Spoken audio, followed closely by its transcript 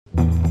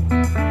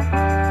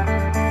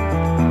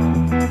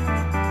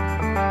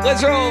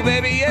Let's roll,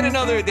 baby. Yet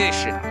another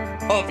edition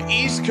of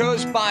East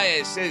Coast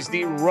Bias as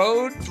the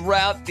road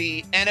throughout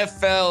the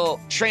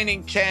NFL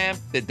training camp,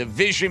 the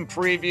division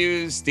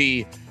previews,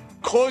 the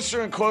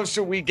closer and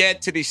closer we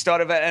get to the start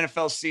of an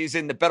NFL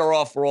season, the better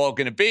off we're all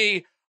going to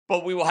be.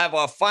 But we will have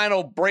our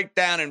final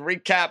breakdown and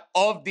recap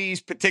of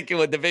these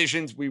particular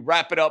divisions. We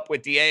wrap it up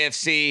with the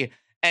AFC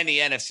and the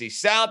NFC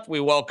South. We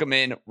welcome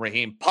in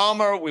Raheem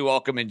Palmer. We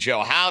welcome in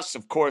Joe House.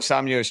 Of course,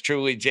 I'm yours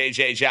truly,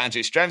 JJ John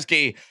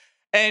Jastrzemski.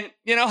 And,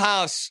 you know,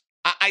 House,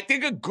 I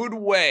think a good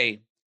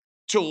way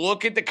to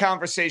look at the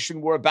conversation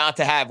we're about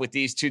to have with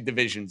these two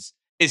divisions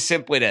is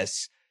simply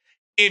this.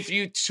 If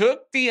you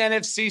took the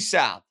NFC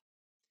South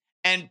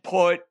and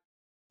put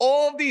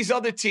all of these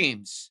other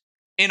teams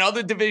in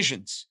other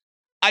divisions,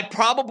 I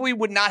probably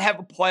would not have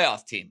a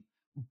playoff team.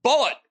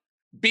 But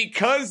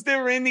because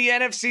they're in the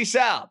NFC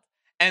South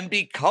and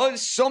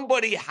because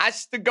somebody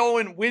has to go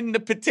and win the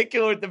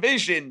particular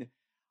division,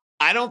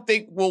 I don't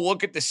think we'll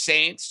look at the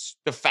Saints,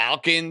 the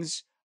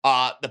Falcons,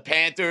 the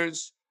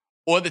Panthers,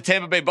 or the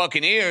Tampa Bay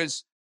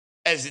Buccaneers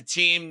as a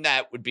team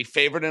that would be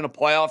favored in a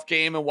playoff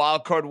game in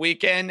Wild Card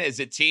Weekend, as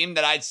a team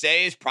that I'd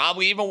say is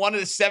probably even one of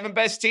the 7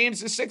 best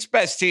teams, the 6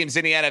 best teams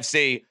in the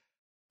NFC.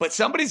 But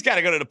somebody's got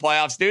to go to the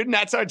playoffs, dude, and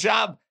that's our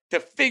job to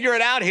figure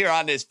it out here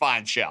on this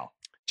fine show.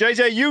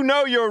 JJ, you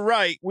know you're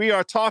right. We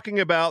are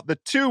talking about the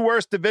 2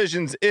 worst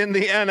divisions in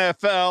the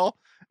NFL,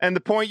 and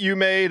the point you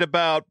made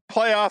about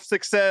playoff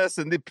success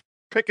and the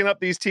picking up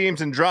these teams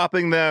and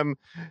dropping them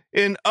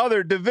in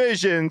other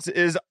divisions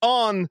is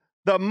on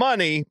the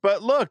money.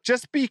 But look,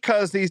 just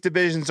because these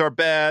divisions are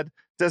bad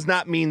does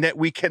not mean that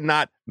we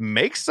cannot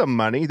make some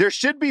money. There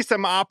should be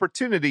some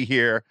opportunity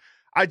here.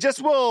 I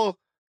just will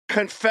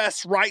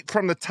confess right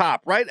from the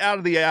top, right out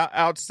of the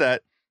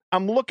outset,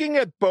 I'm looking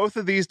at both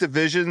of these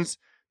divisions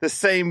the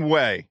same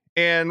way.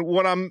 And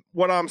what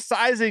I'm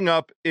sizing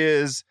up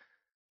is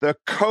the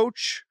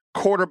coach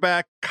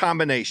quarterback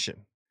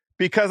combination,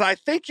 because I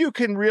think you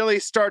can really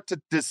start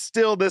to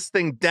distill this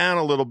thing down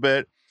a little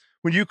bit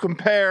when you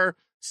compare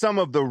some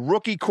of the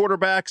rookie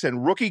quarterbacks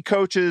and rookie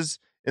coaches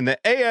in the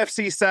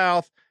AFC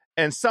South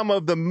and some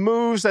of the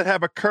moves that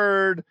have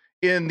occurred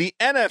in the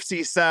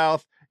NFC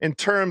South in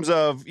terms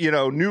of, you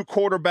know, new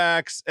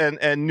quarterbacks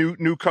and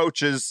new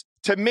coaches.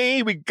 To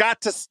me, we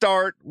got to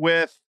start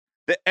with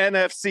the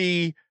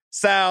NFC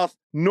South,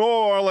 New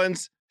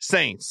Orleans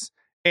Saints.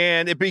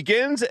 And it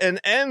begins and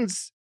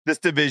ends this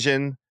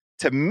division,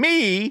 to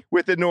me,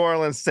 with the New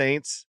Orleans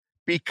Saints,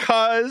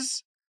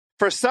 because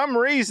for some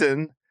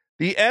reason,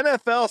 the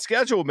NFL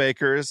schedule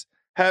makers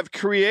have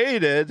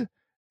created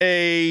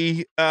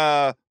a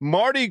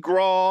Mardi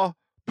Gras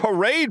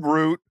parade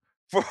route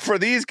for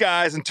these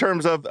guys in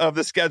terms of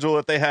the schedule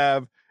that they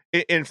have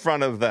in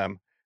front of them.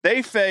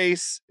 They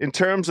face, in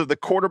terms of the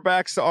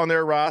quarterbacks on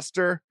their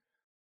roster,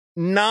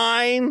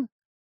 9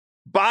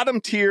 bottom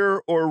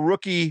tier or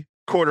rookie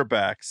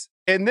quarterbacks.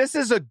 And this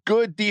is a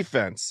good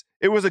defense.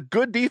 It was a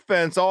good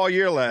defense all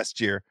year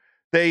last year.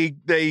 They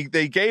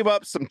gave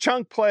up some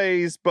chunk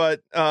plays,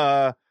 but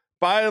by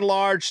and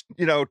large,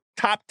 you know,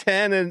 top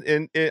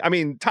 10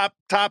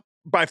 top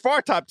by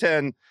far top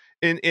 10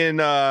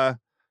 in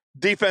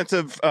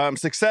defensive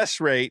success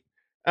rate.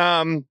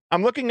 I'm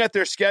looking at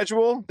their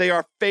schedule. They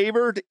are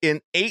favored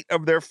in 8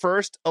 of their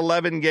first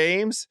 11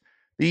 games.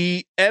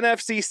 The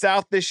NFC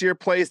South this year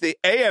plays the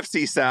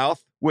AFC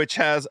South, which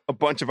has a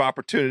bunch of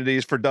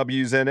opportunities for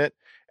W's in it.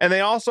 And they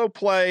also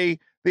play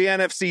the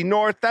NFC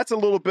North. That's a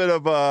little bit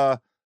of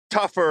a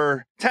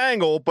tougher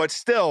tangle, but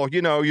still,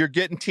 you know, you're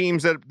getting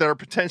teams that are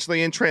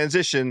potentially in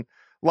transition,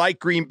 like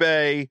Green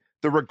Bay,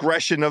 the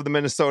regression of the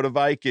Minnesota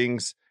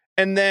Vikings.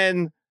 And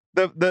then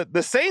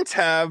the Saints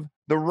have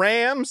the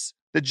Rams,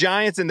 the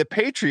Giants, and the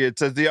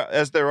Patriots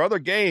as their other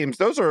games.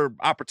 Those are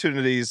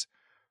opportunities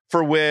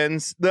for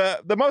wins.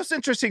 The most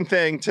interesting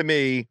thing to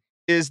me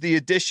is the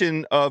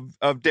addition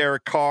of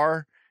Derek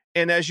Carr.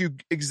 And as you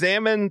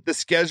examine the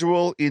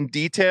schedule in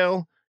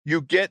detail,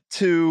 you get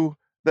to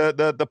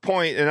the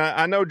point, and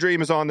I know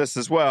Dream is on this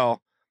as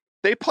well.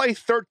 They play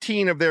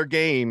 13 of their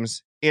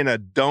games in a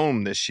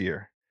dome this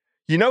year.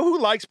 You know who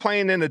likes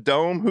playing in a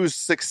dome, whose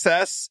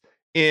success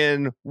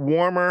in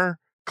warmer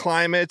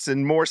climates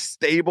and more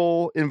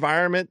stable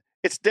environment?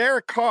 It's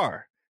Derek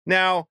Carr.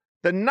 Now,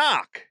 the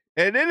knock,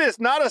 and it is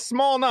not a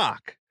small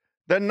knock,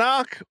 the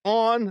knock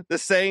on the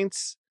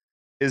Saints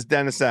is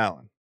Dennis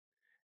Allen.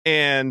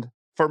 And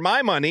for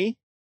my money,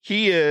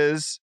 he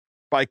is,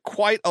 by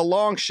quite a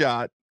long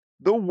shot,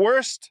 the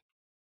worst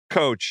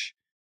coach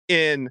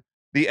in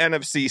the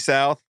NFC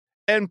South.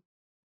 And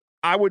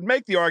I would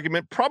make the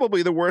argument,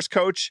 probably the worst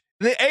coach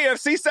in the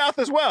AFC South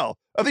as well,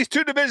 of these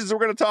 2 divisions we're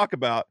going to talk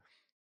about.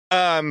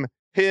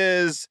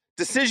 His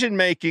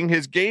decision-making,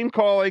 his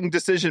game-calling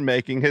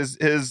decision-making, his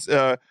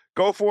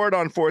go for it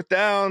on 4th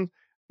down.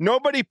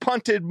 Nobody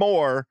punted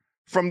more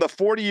from the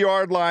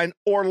 40-yard line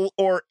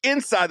or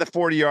inside the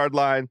 40-yard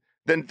line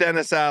than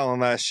Dennis Allen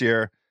last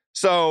year.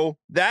 So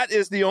that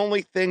is the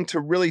only thing to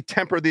really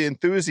temper the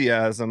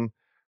enthusiasm.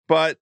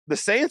 But the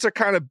Saints are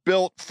kind of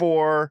built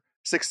for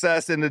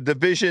success in a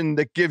division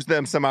that gives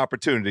them some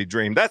opportunity,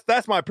 Dream.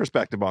 That's my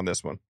perspective on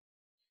this one.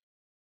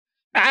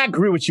 I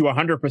agree with you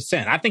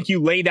 100%. I think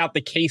you laid out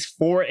the case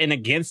for and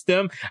against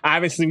them.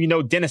 Obviously, we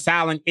know Dennis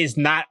Allen is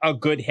not a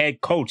good head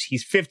coach.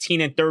 He's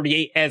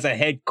 15-38 as a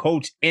head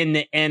coach in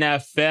the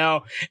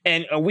NFL.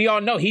 And we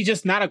all know he's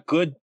just not a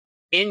good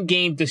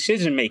in-game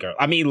decision maker.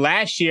 I mean,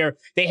 last year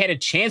they had a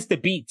chance to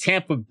beat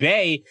Tampa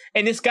Bay,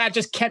 and this guy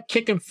just kept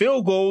kicking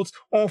field goals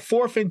on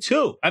 4th and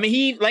 2. I mean,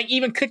 he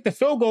even kicked the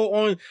field goal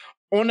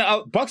on the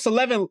Bucs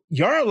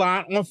 11-yard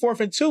line on 4th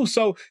and 2.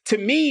 So to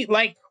me,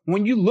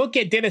 when you look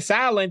at Dennis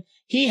Allen,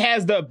 he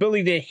has the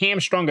ability to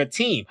hamstring a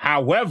team.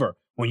 However,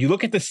 when you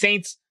look at the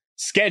Saints'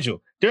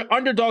 schedule, they're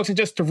underdogs in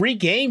just 3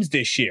 games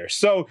this year.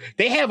 So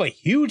they have a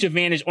huge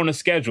advantage on the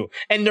schedule.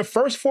 And their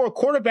first 4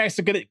 quarterbacks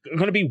are going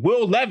to be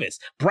Will Levis,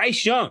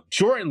 Bryce Young,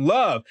 Jordan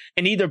Love,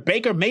 and either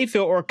Baker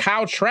Mayfield or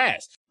Kyle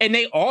Trask. And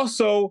they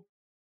also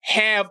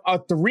have a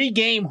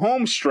 3-game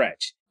home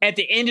stretch at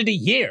the end of the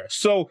year.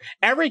 So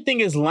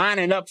everything is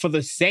lining up for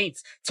the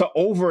Saints to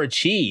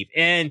overachieve.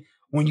 And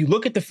when you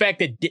look at the fact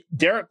that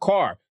Derek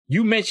Carr,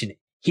 you mentioned it,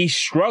 he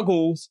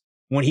struggles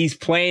when he's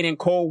playing in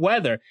cold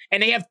weather.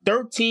 And they have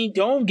 13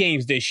 dome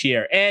games this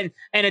year. And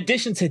in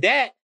addition to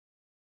that,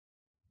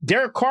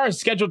 Derek Carr is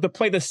scheduled to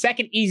play the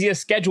second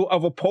easiest schedule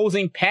of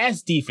opposing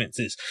pass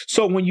defenses.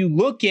 So when you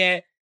look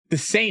at the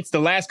Saints the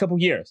last couple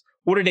years,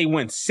 what did they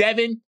win?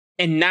 7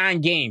 and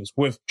 9 games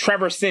with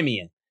Trevor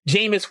Siemian,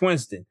 Jameis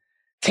Winston,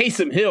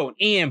 Taysom Hill,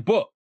 and Ian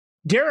Book.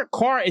 Derek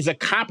Carr is a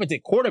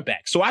competent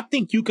quarterback. So I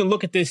think you can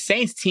look at this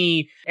Saints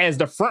team as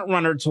the front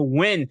runner to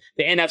win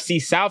the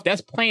NFC South.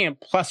 That's playing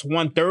plus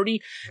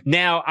 130.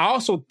 Now, I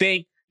also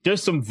think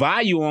there's some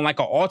value on an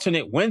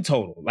alternate win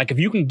total. If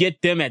you can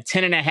get them at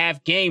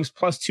 10.5 games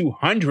plus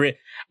 200,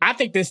 I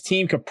think this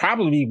team could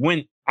probably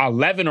win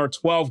 11 or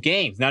 12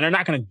 games. Now, they're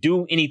not going to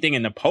do anything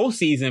in the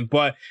postseason,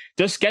 but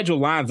their schedule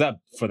lines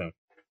up for them.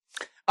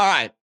 All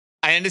right.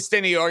 I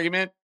understand the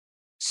argument.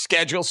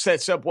 Schedule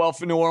sets up well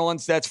for New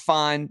Orleans. That's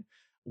fine.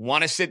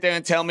 Want to sit there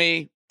and tell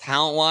me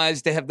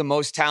talent-wise they have the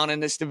most talent in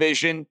this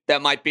division?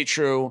 That might be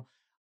true.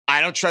 I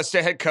don't trust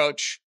their head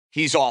coach.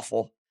 He's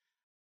awful.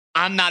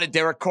 I'm not a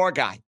Derek Carr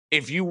guy.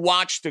 If you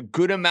watched a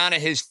good amount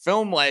of his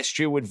film last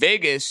year with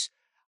Vegas,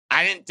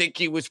 I didn't think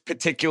he was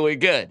particularly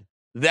good.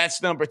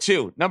 That's number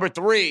 2. Number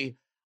 3,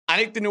 I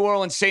think the New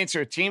Orleans Saints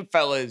are a team,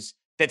 fellas,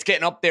 that's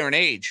getting up there in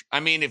age.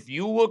 I mean, if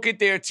you look at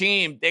their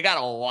team, they got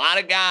a lot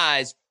of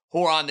guys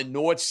who are on the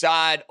north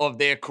side of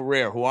their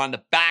career, who are on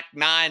the back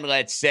 9,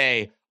 let's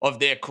say, of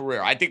their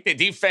career. I think their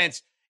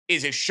defense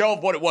is a show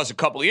of what it was a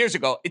couple of years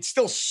ago. It's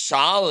still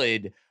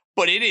solid,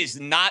 but it is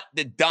not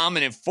the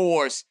dominant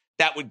force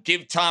that would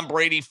give Tom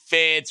Brady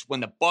fits when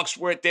the Bucs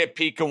were at their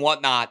peak and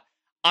whatnot.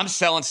 I'm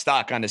selling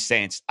stock on the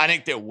Saints. I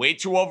think they're way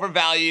too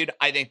overvalued.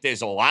 I think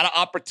there's a lot of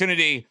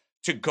opportunity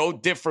to go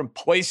different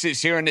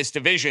places here in this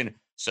division.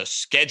 So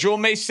schedule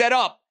may set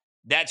up.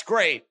 That's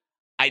great.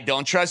 I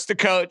don't trust the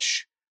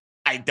coach.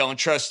 I don't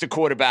trust the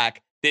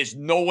quarterback. There's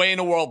no way in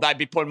the world I'd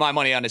be putting my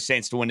money on the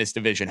Saints to win this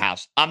division,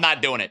 House. I'm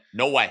not doing it.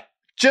 No way.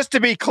 Just to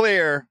be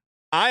clear,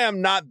 I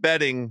am not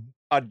betting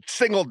a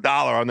single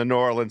dollar on the New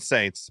Orleans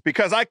Saints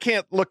because I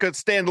can't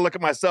stand to look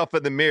at myself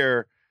in the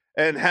mirror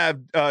and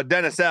have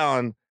Dennis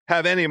Allen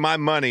have any of my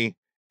money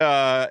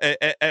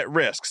at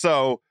risk.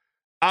 So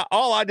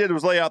all I did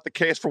was lay out the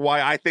case for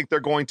why I think they're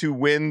going to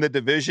win the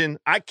division.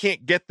 I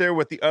can't get there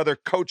with the other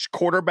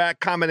coach-quarterback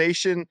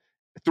combination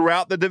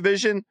throughout the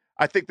division.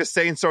 I think the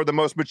Saints are the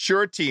most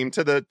mature team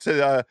as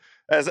the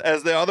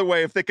other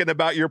way of thinking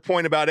about your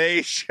point about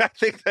age. I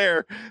think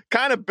they're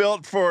kind of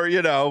built for,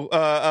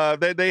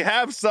 they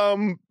have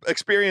some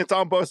experience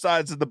on both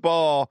sides of the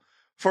ball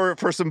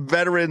for some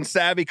veteran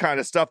savvy kind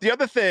of stuff. The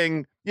other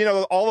thing,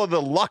 all of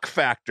the luck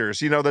factors,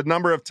 the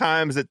number of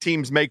times that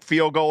teams make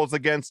field goals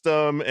against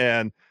them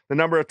and the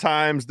number of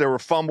times there were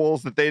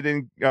fumbles that they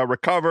didn't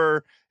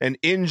recover and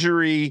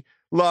injury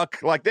luck,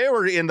 they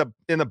were in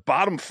the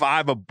bottom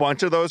 5 a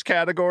bunch of those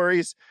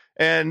categories,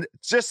 and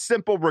just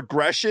simple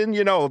regression.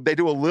 They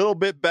do a little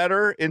bit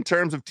better in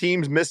terms of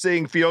teams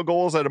missing field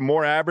goals at a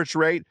more average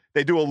rate.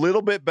 They do a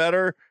little bit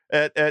better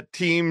at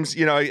teams,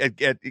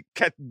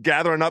 at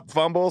gathering up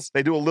fumbles.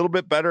 They do a little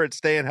bit better at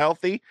staying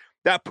healthy.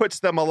 That puts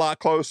them a lot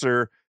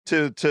closer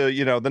to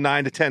the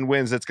 9 to 10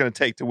 wins that's going to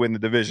take to win the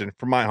division,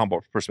 from my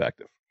humble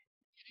perspective.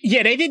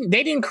 Yeah, they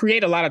didn't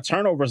create a lot of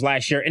turnovers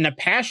last year, and the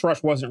pass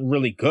rush wasn't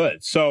really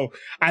good. So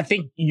I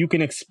think you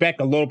can expect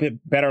a little bit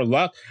better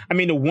luck. I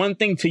mean, the one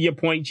thing to your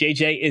point,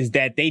 JJ, is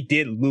that they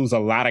did lose a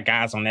lot of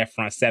guys on that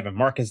front 7.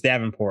 Marcus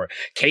Davenport,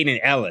 Caden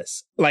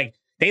Ellis.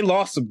 They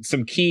lost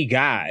some key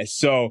guys.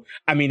 So,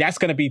 I mean, that's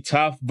going to be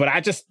tough. But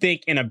I just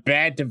think in a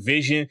bad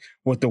division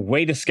with the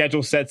way the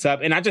schedule sets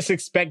up, and I just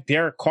expect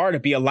Derek Carr to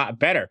be a lot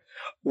better.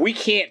 We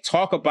can't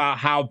talk about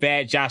how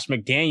bad Josh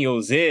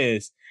McDaniels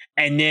is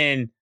and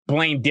then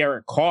blame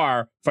Derek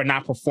Carr for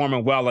not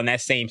performing well in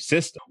that same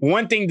system.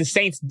 One thing the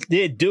Saints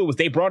did do was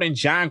they brought in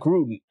John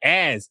Gruden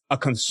as a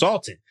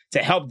consultant to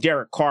help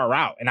Derek Carr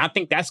out. And I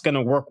think that's going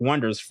to work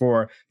wonders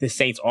for the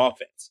Saints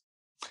offense.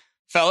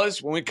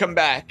 Fellas, when we come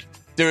back,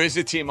 there is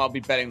a team I'll be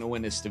betting to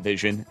win this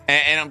division.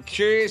 And I'm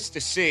curious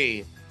to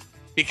see,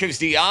 because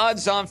the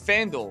odds on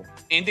FanDuel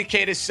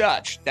indicate as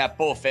such that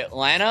both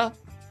Atlanta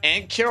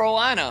and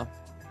Carolina,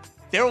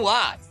 they're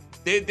live.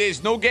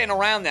 There's no getting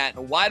around that. In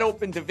a wide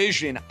open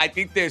division, I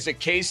think there's a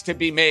case to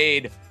be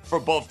made for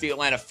both the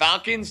Atlanta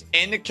Falcons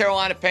and the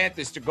Carolina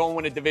Panthers to go and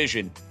win a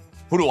division.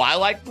 Who do I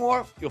like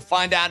more? You'll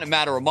find out in a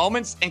matter of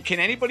moments. And can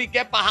anybody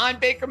get behind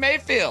Baker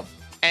Mayfield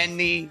and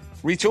the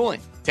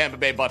retooling Tampa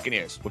Bay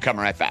Buccaneers? We're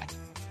coming right back.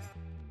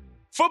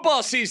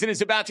 Football season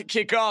is about to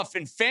kick off,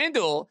 and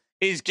FanDuel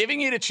is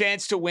giving you the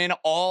chance to win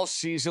all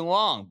season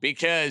long,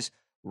 because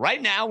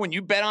right now, when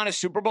you bet on a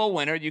Super Bowl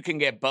winner, you can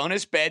get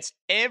bonus bets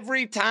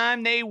every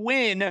time they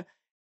win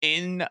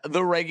in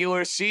the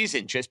regular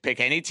season. Just pick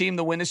any team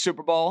to win the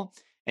Super Bowl,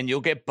 and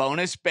you'll get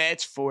bonus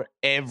bets for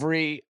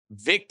every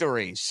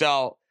victory.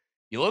 So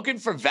you're looking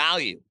for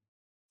value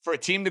for a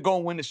team to go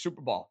and win the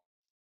Super Bowl.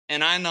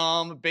 And I know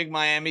I'm a big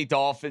Miami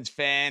Dolphins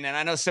fan, and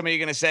I know some of you are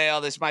going to say,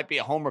 oh, this might be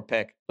a homer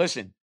pick.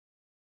 Listen,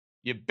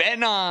 you're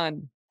betting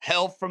on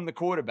health from the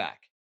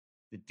quarterback.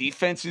 The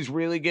defense is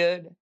really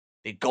good.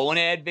 They go and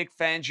add Vic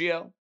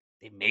Fangio.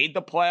 They made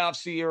the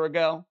playoffs a year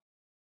ago.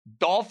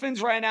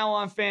 Dolphins right now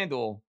on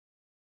FanDuel,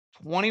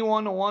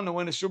 21-1 to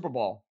win a Super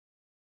Bowl.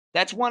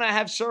 That's one I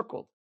have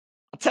circled.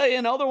 I'll tell you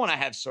another one I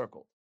have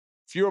circled.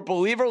 If you're a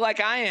believer like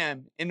I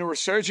am in the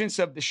resurgence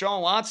of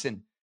Deshaun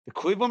Watson, the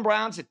Cleveland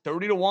Browns at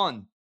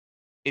 30-1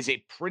 is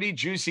a pretty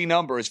juicy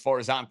number as far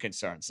as I'm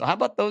concerned. So how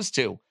about those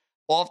two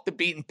off the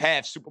beaten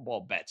path Super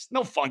Bowl bets?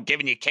 No fun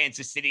giving you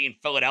Kansas City and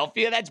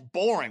Philadelphia. That's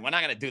boring. We're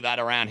not going to do that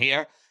around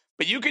here.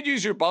 But you could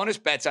use your bonus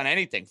bets on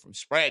anything from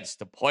spreads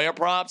to player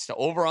props to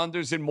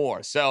over-unders and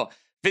more. So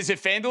visit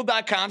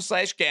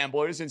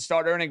FanDuel.com/gamblers and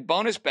start earning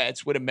bonus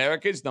bets with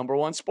America's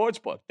 #1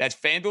 sportsbook. That's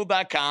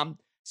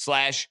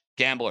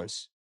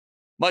FanDuel.com/gamblers.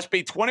 Must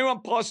be 21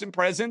 plus in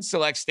presence.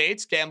 Select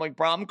states. Gambling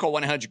problem? Call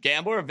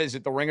 1-800-GAMBLER or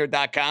visit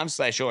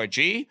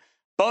theringer.com/org.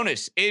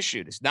 Bonus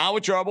issued is not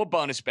withdrawable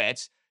bonus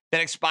bets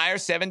that expire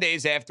 7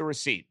 days after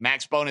receipt.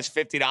 Max bonus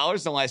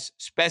 $50 unless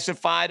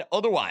specified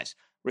otherwise.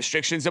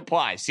 Restrictions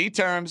apply. See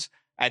terms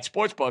at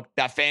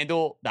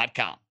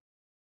sportsbook.fanduel.com.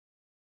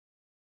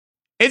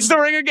 It's the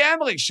Ringer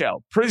Gambling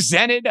Show,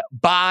 presented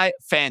by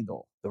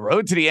FanDuel. The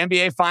road to the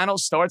NBA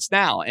Finals starts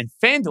now, and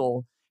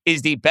FanDuel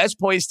is the best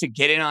place to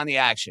get in on the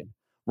action.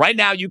 Right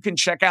now, you can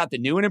check out the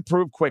new and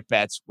improved Quick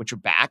Bets, which are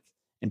back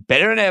and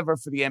better than ever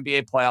for the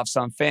NBA playoffs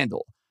on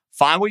FanDuel.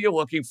 Find what you're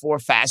looking for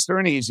faster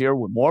and easier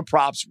with more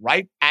props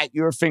right at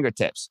your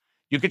fingertips.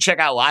 You can check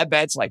out live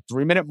bets like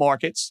 3-minute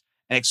markets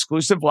and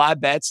exclusive live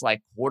bets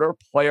like quarter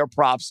player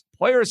props,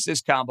 player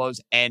assist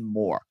combos, and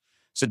more.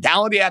 So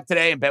download the app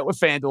today and bet with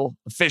FanDuel,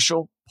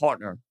 official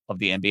partner of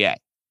the NBA.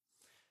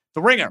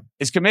 The Ringer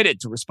is committed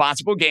to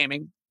responsible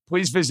gaming.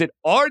 Please visit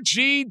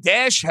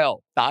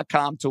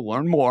rg-help.com to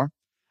learn more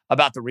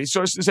about the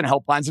resources and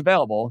helplines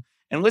available,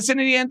 and listen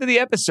to the end of the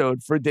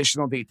episode for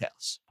additional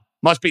details.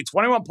 Must be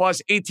 21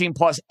 plus, 18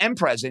 plus, and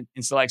present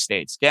in select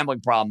states.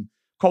 Gambling problem?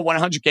 Call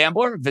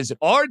 1-800-GAMBLER. Visit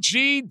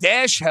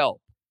rg-help.com.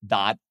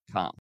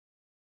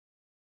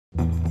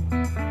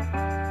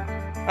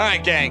 All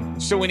right, gang.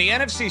 So in the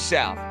NFC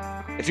South,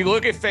 if you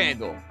look at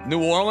FanDuel,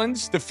 New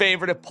Orleans, the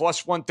favorite at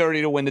plus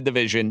 130 to win the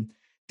division.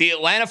 The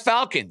Atlanta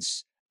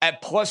Falcons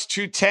at plus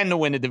 210 to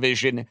win the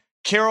division.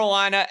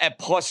 Carolina at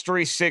plus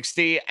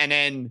 360. And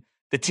then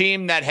the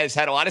team that has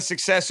had a lot of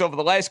success over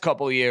the last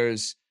couple of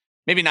years,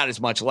 maybe not as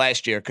much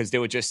last year because they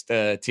were just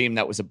a team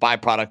that was a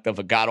byproduct of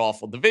a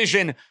god-awful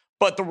division,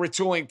 but the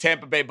retooling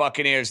Tampa Bay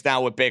Buccaneers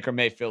now with Baker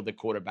Mayfield at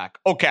quarterback.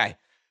 Okay,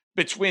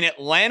 between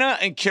Atlanta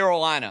and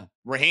Carolina,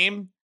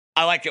 Raheem,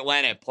 I like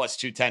Atlanta at plus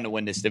 210 to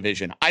win this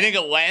division. I think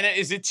Atlanta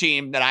is a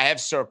team that I have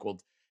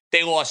circled.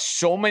 They lost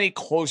so many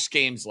close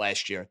games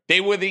last year. They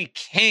were the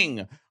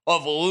king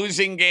of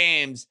losing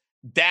games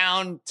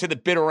down to the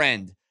bitter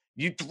end.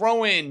 You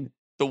throw in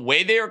the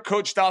way they are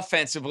coached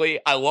offensively.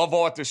 I love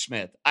Arthur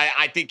Smith.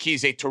 I think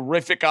he's a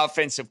terrific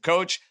offensive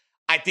coach.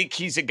 I think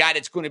he's a guy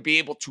that's going to be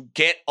able to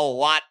get a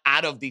lot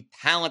out of the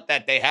talent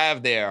that they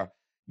have there.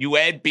 You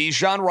add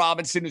Bijan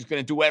Robinson, who's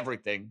going to do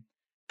everything.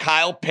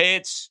 Kyle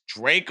Pitts,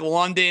 Drake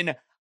London.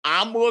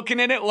 I'm looking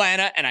at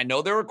Atlanta, and I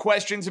know there are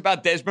questions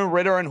about Desmond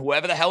Ridder and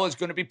whoever the hell is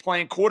going to be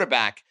playing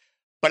quarterback.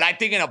 But I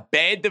think in a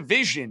bad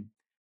division,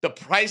 the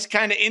price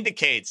kind of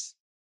indicates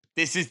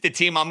this is the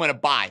team I'm going to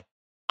buy.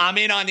 I'm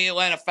in on the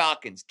Atlanta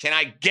Falcons. Can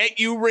I get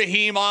you,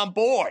 Raheem, on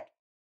board?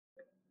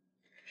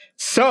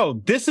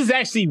 So this has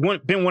actually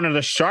been one of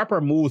the sharper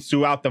moves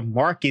throughout the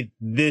market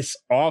this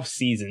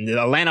offseason.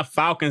 The Atlanta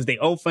Falcons, they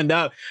opened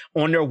up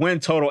on their win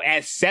total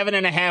at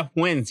 7.5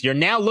 wins. You're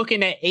now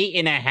looking at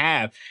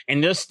 8.5,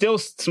 and there's still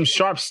some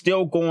sharps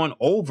still going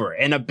over.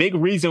 And a big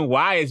reason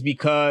why is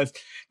because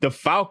the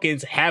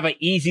Falcons have an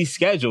easy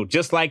schedule,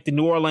 just like the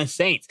New Orleans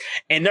Saints.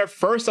 In their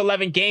first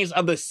 11 games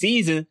of the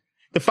season,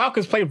 the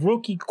Falcons played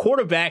rookie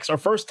quarterbacks or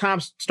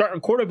first-time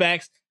starting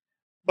quarterbacks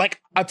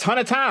like a ton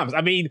of times. I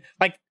mean,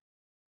 like,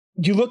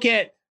 you look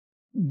at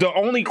the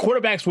only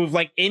quarterbacks with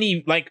like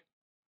any like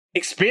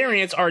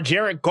experience are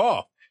Jared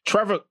Goff,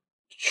 Trevor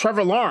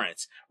Trevor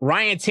Lawrence,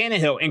 Ryan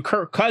Tannehill, and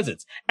Kirk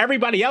Cousins.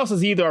 Everybody else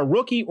is either a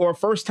rookie or a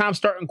first-time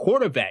starting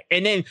quarterback.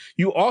 And then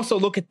you also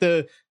look at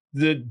the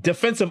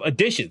defensive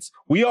additions.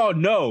 We all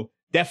know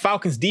that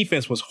Falcons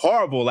defense was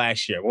horrible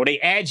last year. Well, they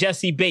add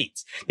Jesse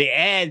Bates. They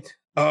add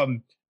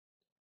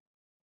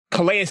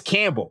Calais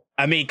Campbell.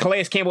 I mean,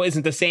 Calais Campbell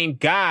isn't the same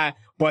guy,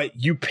 but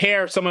you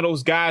pair some of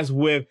those guys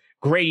with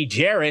Grady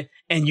Jarrett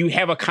and you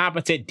have a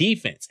competent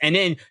defense. And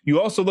then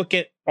you also look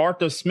at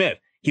Arthur Smith.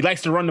 He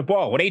likes to run the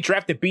ball. Well, they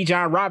drafted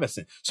Bijan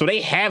Robinson. So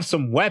they have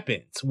some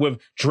weapons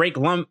with Drake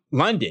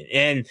London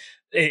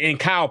and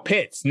Kyle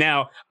Pitts.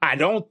 Now, I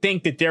don't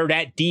think that they're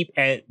that deep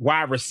at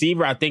wide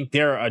receiver. I think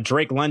they're a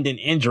Drake London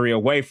injury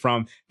away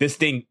from this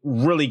thing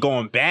really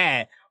going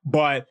bad.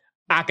 But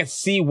I can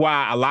see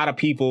why a lot of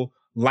people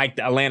like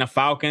the Atlanta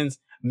Falcons.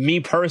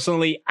 Me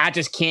personally, I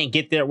just can't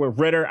get there with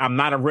Ritter. I'm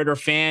not a Ritter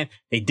fan.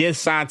 They did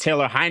sign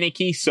Taylor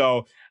Heineke.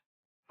 So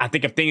I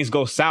think if things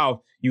go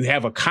south, you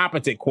have a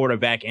competent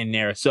quarterback in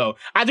there. So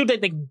I do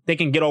think they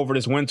can get over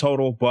this win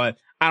total, but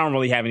I don't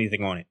really have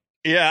anything on it.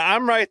 Yeah,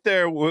 I'm right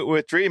there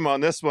with Dream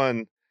on this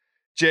one,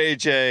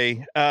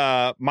 JJ.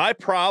 My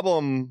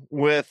problem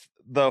with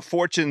the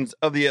fortunes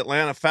of the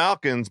Atlanta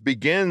Falcons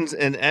begins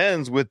and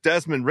ends with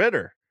Desmond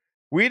Ridder.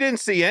 We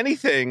didn't see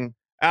anything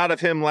out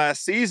of him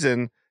last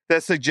season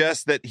that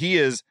suggests that he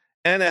is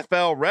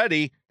NFL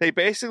ready. They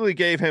basically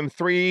gave him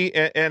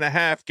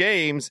 3.5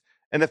 games,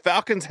 and the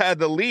Falcons had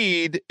the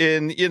lead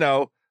in,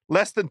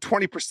 less than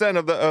 20%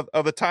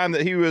 of the time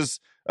that he was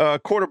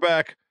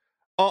quarterback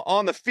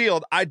on the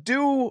field. I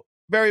do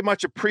very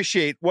much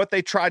appreciate what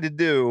they tried to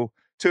do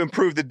to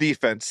improve the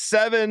defense.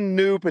 7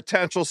 new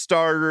potential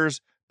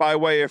starters by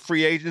way of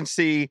free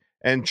agency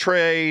and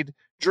trade.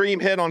 Dream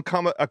hit on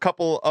a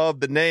couple of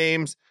the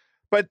names.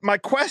 But my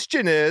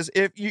question is,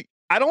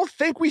 I don't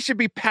think we should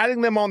be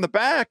patting them on the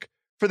back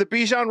for the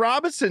Bijan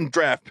Robinson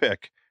draft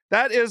pick.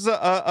 That is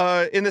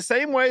in the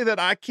same way that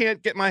I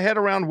can't get my head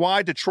around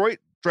why Detroit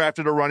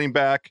drafted a running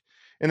back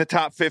in the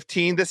top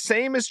 15. The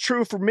same is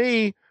true for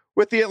me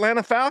with the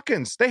Atlanta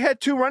Falcons. They had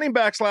 2 running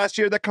backs last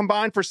year that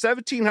combined for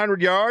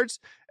 1,700 yards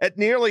at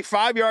nearly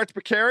 5 yards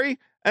per carry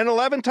and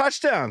 11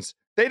 touchdowns.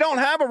 They don't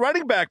have a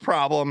running back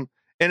problem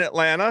in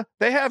Atlanta.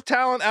 They have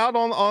talent out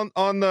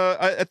on the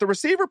at the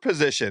receiver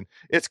position.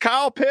 It's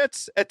Kyle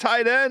Pitts at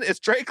tight end. It's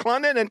Drake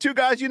London and 2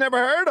 guys you never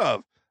heard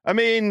of. I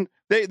mean,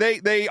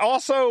 they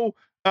also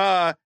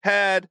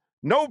had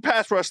no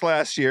pass rush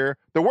last year,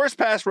 the worst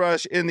pass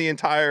rush in the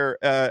entire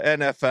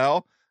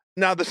NFL.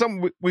 Now,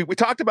 we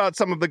talked about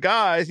some of the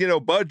guys,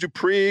 Bud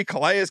Dupree,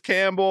 Calais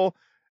Campbell,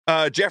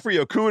 Jeffrey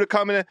Okudah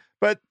coming in,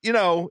 but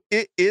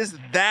is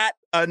that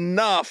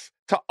enough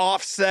to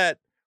offset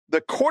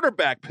the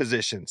quarterback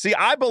position? See,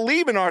 I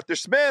believe in Arthur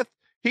Smith.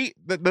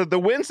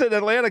 The wins that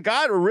Atlanta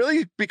got are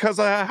really because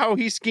of how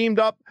he schemed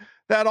up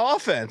that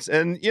offense.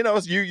 And,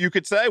 you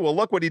could say, well,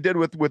 look what he did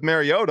with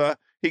Mariota.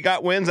 He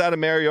got wins out of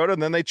Mariota,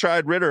 and then they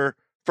tried Ritter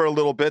for a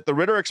little bit. The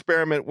Ritter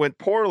experiment went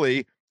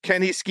poorly.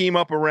 Can he scheme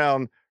up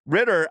around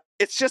Ritter?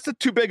 It's just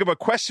too big of a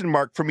question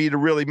mark for me to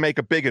really make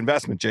a big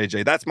investment,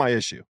 JJ. That's my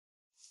issue.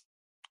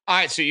 All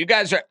right, so you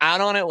guys are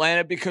out on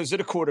Atlanta because of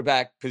the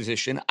quarterback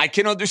position. I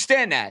can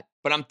understand that,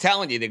 but I'm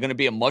telling you, they're going to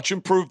be a much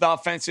improved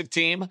offensive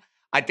team.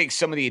 I think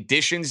some of the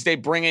additions they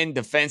bring in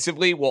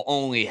defensively will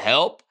only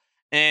help.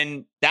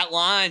 And that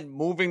line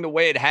moving the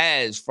way it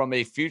has from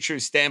a future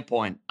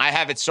standpoint, I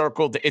have it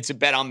circled. It's a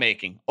bet I'm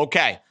making.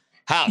 Okay.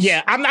 House.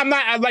 Yeah, I'm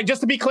not,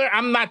 just to be clear,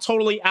 I'm not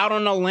totally out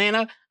on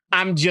Atlanta.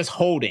 I'm just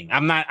holding.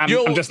 I'm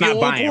just not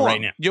buying it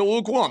right now. You're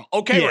lukewarm.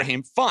 Okay, yeah.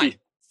 Raheem. Fine.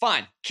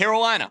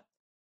 Carolina,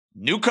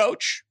 new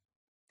coach,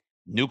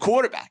 new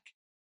quarterback.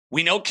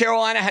 We know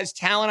Carolina has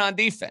talent on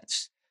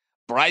defense.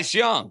 Bryce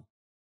Young,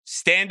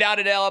 standout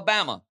at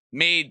Alabama,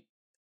 made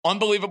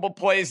unbelievable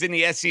plays in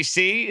the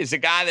SEC, is a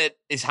guy that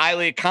is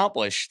highly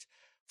accomplished.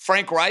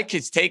 Frank Reich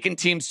has taken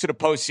teams to the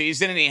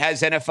postseason, and he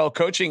has NFL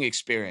coaching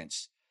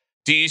experience.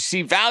 Do you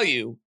see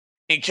value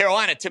in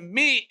Carolina? To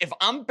me, if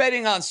I'm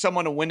betting on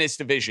someone to win this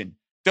division,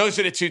 those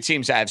are the 2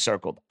 teams I have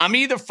circled. I'm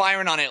either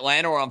firing on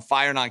Atlanta or I'm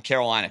firing on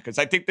Carolina because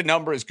I think the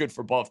number is good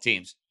for both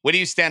teams. Where do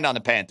you stand on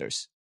the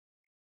Panthers?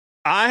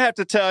 I have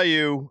to tell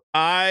you,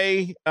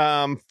 I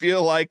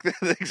feel like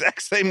the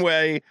exact same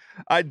way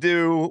I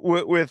do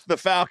with the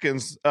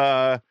Falcons.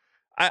 I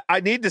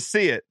need to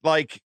see it.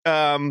 Like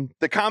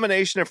the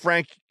combination of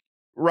Frank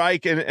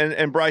Reich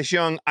and Bryce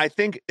Young, I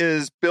think,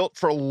 is built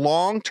for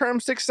long-term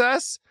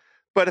success.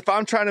 But if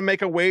I'm trying to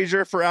make a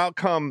wager for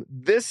outcome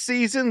this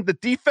season, the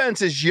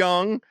defense is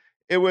young.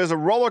 It was a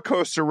roller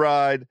coaster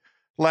ride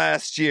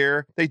last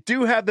year. They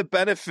do have the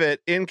benefit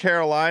in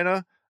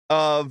Carolina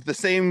of the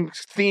same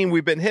theme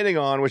we've been hitting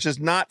on, which is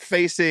not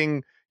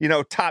facing,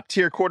 top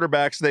tier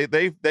quarterbacks.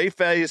 They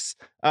face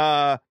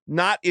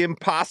not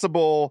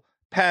impossible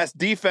pass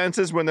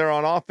defenses when they're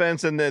on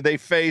offense, and they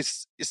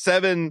face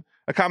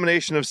a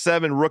combination of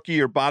 7 rookie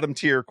or bottom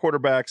tier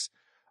quarterbacks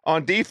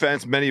on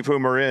defense, many of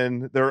whom are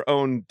in their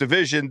own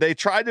division. They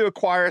tried to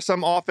acquire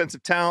some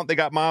offensive talent. They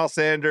got Miles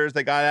Sanders,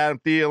 they got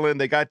Adam Thielen,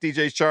 they got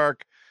DJ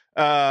Shark,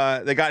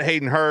 they got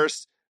Hayden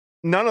Hurst.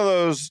 none of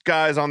those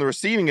guys on the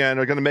receiving end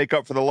are going to make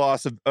up for the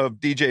loss of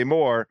DJ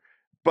Moore.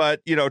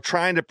 But,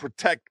 trying to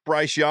protect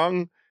Bryce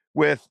Young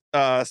with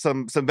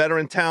some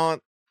veteran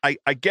talent,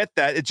 I get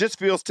that. It just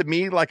feels to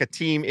me like a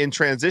team in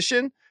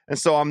transition. And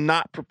so I'm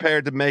not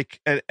prepared to make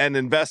an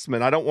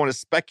investment. I don't want to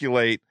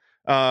speculate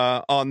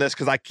on this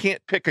because I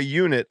can't pick a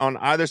unit on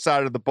either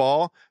side of the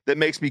ball that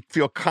makes me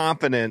feel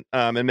confident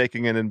in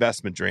making an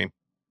investment, Dream.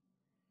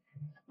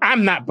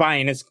 I'm not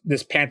buying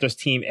this Panthers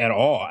team at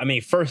all. I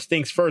mean, first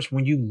things first,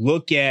 when you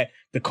look at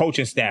the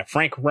coaching staff,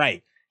 Frank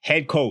Reich,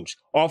 head coach,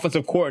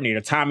 offensive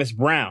coordinator, Thomas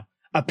Brown,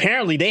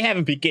 apparently they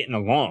haven't been getting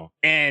along.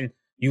 And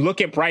you look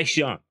at Bryce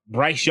Young.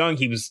 Bryce Young,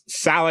 he was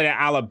solid at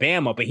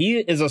Alabama, but he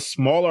is a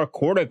smaller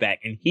quarterback,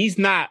 and he's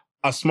not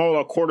a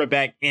smaller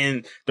quarterback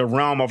in the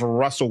realm of a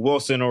Russell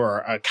Wilson or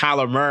a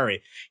Kyler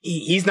Murray.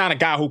 He's not a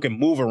guy who can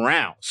move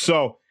around.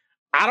 So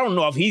I don't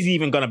know if he's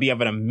even going to be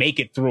able to make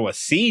it through a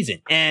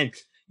season. And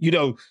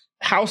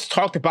House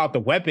talked about the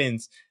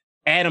weapons,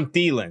 Adam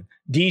Thielen,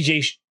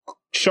 DJ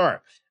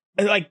Sharp.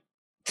 Like,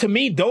 to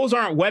me, those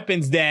aren't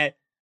weapons that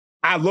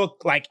I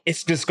look like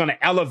it's just going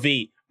to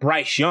elevate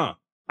Bryce Young.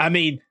 I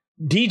mean,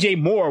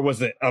 DJ Moore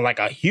was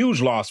a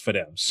huge loss for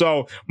them.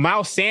 So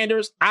Miles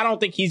Sanders, I don't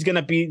think he's going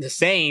to be the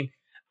same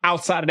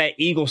outside of that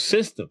Eagles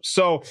system.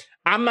 So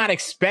I'm not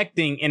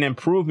expecting an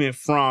improvement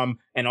from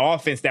an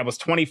offense that was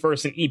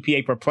 21st in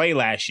EPA per play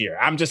last year.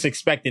 I'm just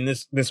expecting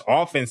this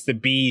offense to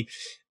be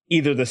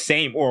either the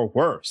same or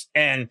worse.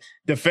 And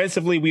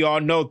defensively, we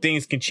all know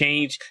things can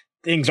change.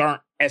 Things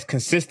aren't as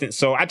consistent.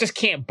 So I just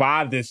can't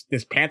buy this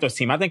Panthers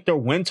team. I think their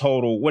win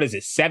total,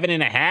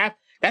 7.5?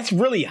 That's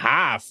really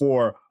high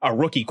for a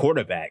rookie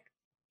quarterback.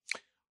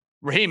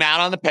 Raheem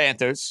out on the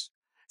Panthers.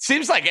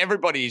 Seems like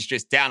everybody's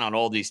just down on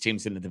all these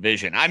teams in the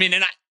division. I mean,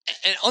 and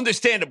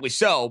understandably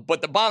so,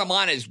 but the bottom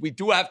line is we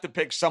do have to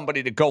pick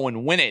somebody to go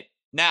and win it.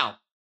 Now,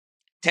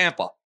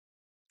 Tampa,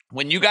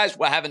 when you guys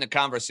were having the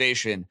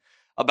conversation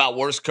about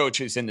worst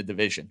coaches in the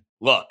division,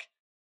 look,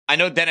 I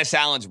know Dennis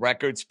Allen's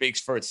record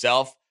speaks for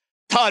itself.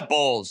 Todd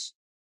Bowles,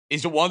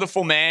 he's a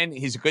wonderful man.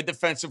 He's a good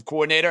defensive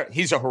coordinator.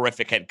 He's a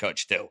horrific head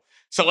coach, too.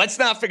 So let's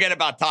not forget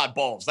about Todd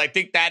Bowles. I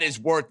think that is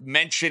worth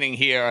mentioning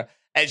here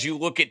as you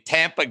look at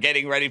Tampa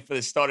getting ready for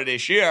the start of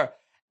this year.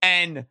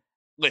 And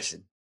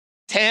listen,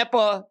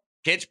 Tampa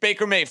gets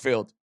Baker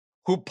Mayfield,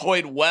 who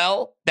played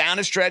well down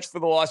the stretch for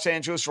the Los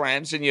Angeles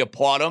Rams, and you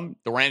applaud him.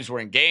 The Rams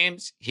were in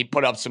games. He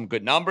put up some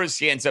good numbers.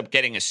 He ends up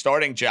getting a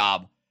starting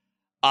job.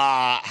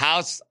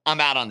 House, I'm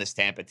out on this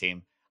Tampa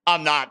team.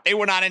 I'm not. They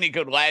were not any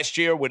good last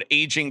year with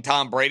aging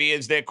Tom Brady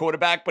as their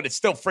quarterback, but it's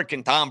still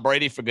freaking Tom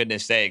Brady, for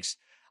goodness sakes.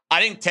 I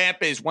think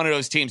Tampa is one of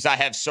those teams I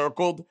have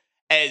circled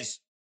as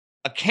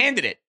a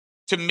candidate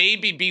to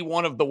maybe be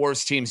one of the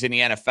worst teams in the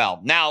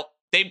NFL. Now,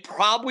 they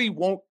probably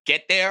won't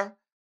get there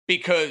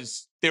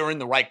because they're in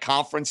the right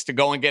conference to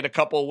go and get a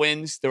couple of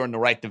wins. They're in the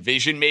right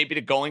division maybe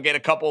to go and get a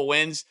couple of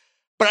wins.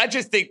 But I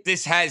just think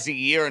this has a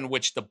year in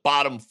which the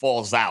bottom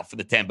falls out for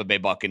the Tampa Bay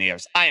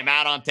Buccaneers. I am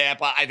out on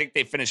Tampa. I think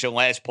they finish in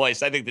last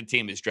place. I think the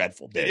team is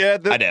dreadful, dude. Yeah,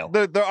 I do.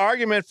 The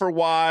argument for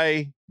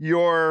why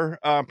your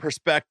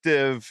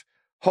perspective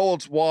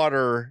holds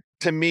water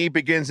to me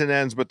begins and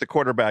ends with the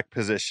quarterback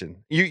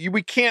position.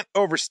 We can't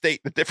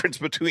overstate the difference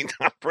between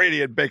Tom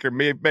Brady and Baker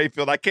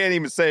Mayfield. I can't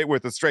even say it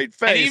with a straight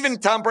face. And even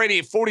Tom Brady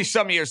at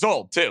 40-some years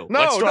old, too.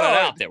 Let's throw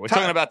that out there. We're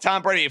talking about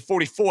Tom Brady at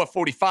 44,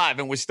 45,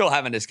 and we're still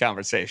having this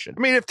conversation.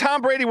 I mean, if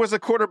Tom Brady was a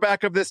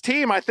quarterback of this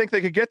team, I think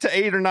they could get to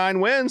 8 or 9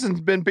 wins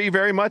and be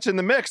very much in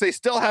the mix. They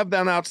still have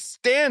that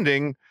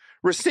outstanding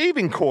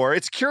receiving core.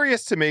 It's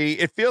curious to me.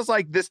 It feels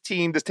like this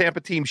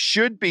Tampa team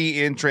should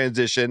be in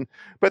transition,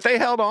 but they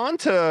held on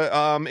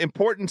to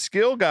important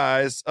skill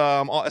guys,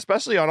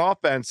 especially on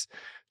offense.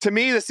 To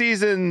me, the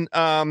season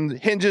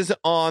hinges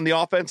on the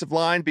offensive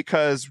line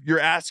because you're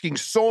asking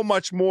so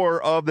much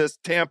more of this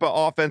Tampa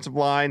offensive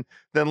line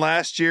than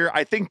last year.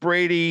 I think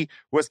Brady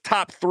was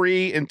top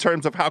 3 in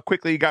terms of how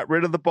quickly he got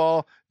rid of the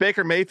ball.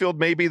 Baker Mayfield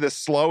may be the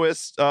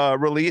slowest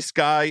release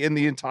guy in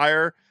the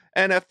entire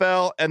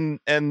NFL,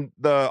 and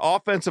the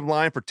offensive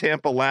line for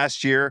Tampa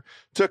last year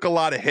took a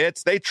lot of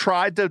hits. They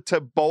tried to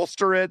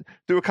bolster it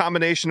through a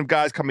combination of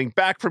guys coming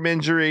back from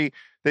injury.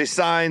 They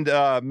signed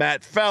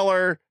Matt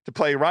Feller to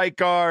play right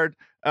guard.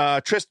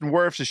 Tristan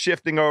Wirfs is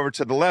shifting over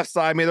to the left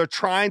side. I mean, they're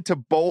trying to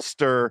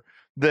bolster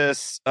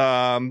this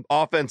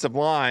offensive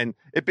line.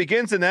 It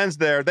begins and ends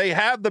there. They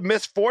have the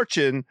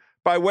misfortune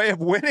by way of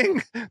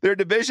winning their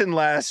division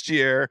last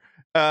year.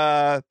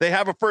 They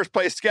have a first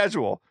place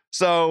schedule.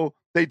 So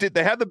they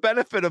have the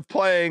benefit of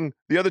playing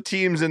the other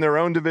teams in their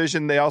own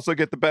division. They also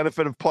get the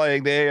benefit of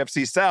playing the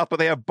AFC South, but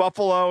they have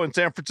Buffalo and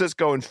San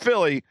Francisco and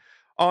Philly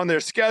on their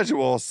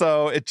schedule.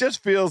 So it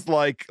just feels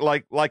like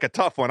a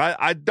tough one.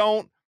 I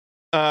don't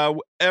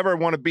ever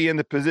want to be in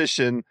the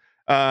position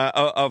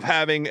of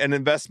having an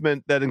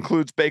investment that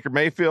includes Baker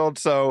Mayfield.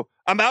 So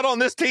I'm out on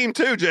this team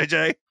too,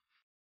 JJ.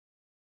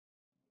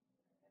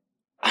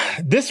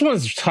 This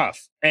one's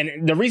tough.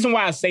 And the reason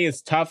why I say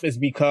it's tough is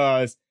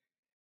because,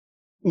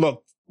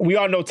 look, we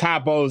all know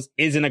Todd Bowles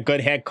isn't a good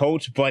head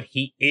coach, but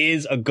he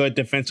is a good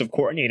defensive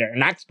coordinator.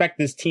 And I expect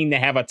this team to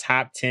have a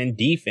top 10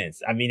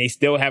 defense. I mean, they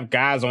still have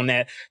guys on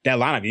that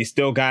lineup. You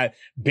still got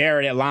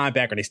Barrett at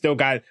linebacker. They still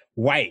got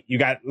White. You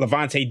got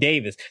Levante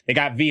Davis. They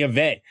got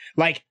Villave.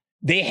 Like,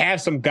 they have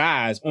some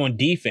guys on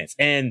defense,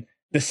 and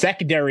the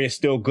secondary is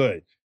still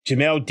good.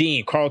 Jamel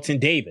Dean, Carlton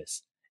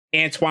Davis,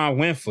 Antoine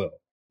Winfield.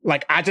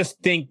 Like, I just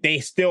think they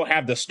still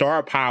have the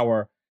star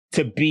power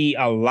to be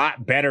a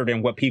lot better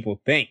than what people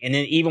think. And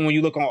then even when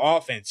you look on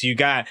offense, you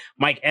got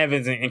Mike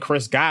Evans and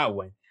Chris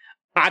Godwin.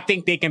 I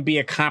think they can be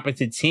a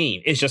competent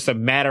team. It's just a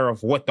matter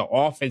of what the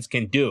offense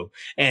can do.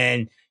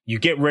 And you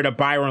get rid of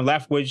Byron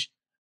Leftwich.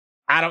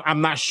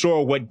 I'm not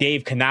sure what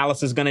Dave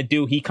Canales is going to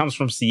do. He comes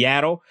from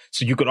Seattle,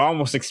 so you could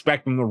almost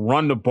expect him to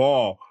run the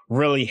ball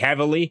really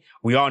heavily.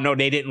 We all know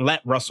they didn't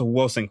let Russell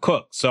Wilson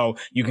cook, so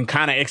you can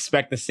kind of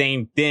expect the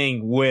same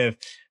thing with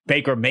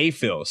Baker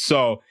Mayfield.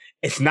 So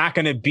it's not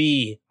going to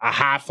be a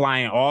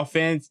high-flying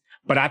offense,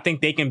 but I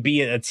think they can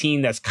be a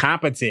team that's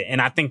competent,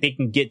 and I think they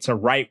can get to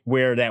right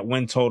where that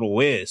win total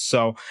is.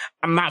 So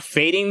I'm not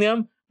fading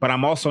them, but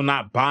I'm also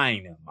not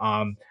buying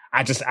them.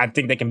 I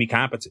think they can be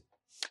competent.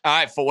 All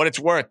right, for what it's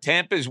worth,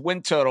 Tampa's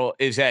win total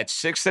is at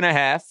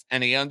 6.5,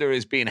 and the under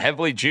is being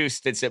heavily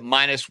juiced. It's at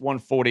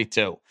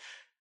 -142.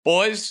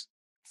 Boys,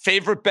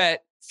 favorite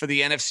bet for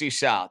the NFC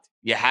South.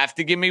 You have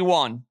to give me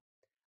one.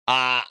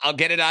 I'll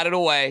get it out of the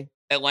way.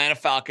 Atlanta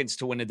Falcons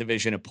to win the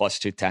division at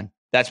 +210.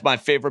 That's my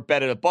favorite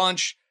bet of the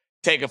bunch.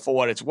 Take it for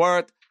what it's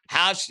worth.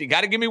 House, you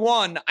got to give me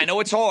one. I know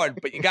it's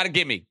hard, but you got to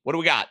give me. What do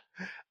we got?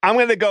 I'm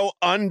going to go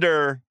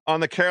under on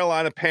the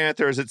Carolina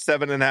Panthers at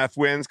 7.5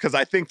 wins because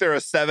I think they're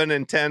a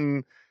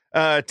 7-10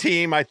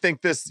 team. I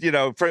think this,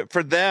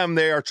 for them,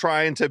 they are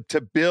trying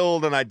to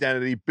build an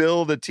identity,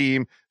 build a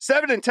team.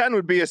 7-10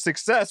 would be a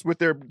success with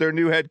their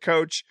new head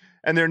coach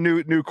and their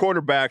new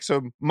quarterback.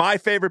 So my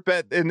favorite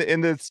bet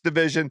in this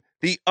division,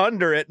 the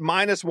under at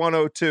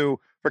 -102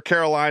 for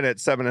Carolina at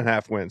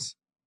 7.5 wins.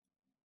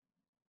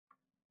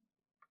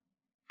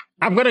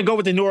 I'm going to go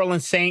with the New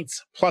Orleans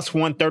Saints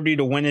 +130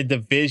 to win the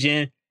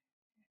division.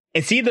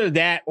 It's either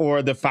that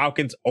or the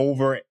Falcons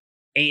over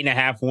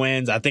 8.5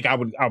 wins. I think I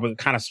would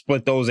kind of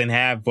split those in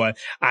half, but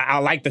I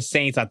like the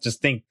Saints. I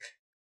just think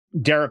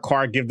Derek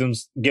Carr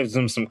gives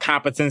them some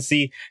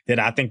competency that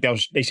I think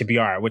they should be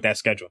all right with that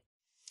schedule.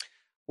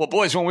 Well,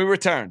 boys, when we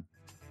return,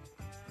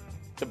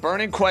 the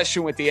burning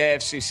question with the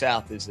AFC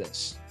South is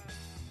this.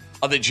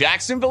 Are the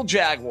Jacksonville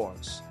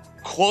Jaguars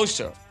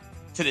closer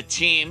to the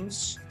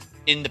teams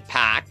in the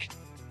pack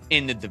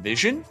in the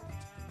division?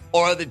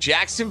 Or are the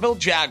Jacksonville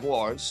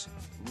Jaguars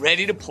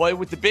ready to play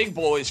with the big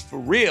boys for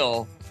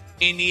real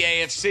in the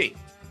AFC?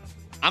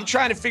 I'm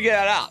trying to figure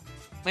that out.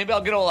 Maybe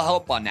I'll get a little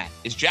help on that.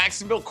 Is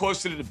Jacksonville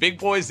closer to the big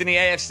boys in the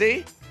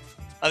AFC?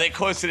 Are they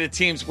closer to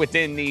teams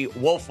within the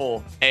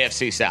woeful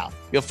AFC South?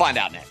 You'll find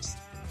out next.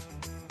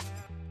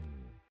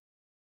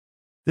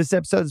 This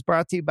episode is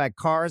brought to you by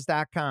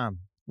Cars.com.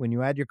 When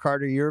you add your car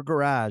to your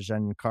garage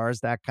on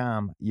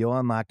Cars.com, you'll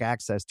unlock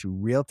access to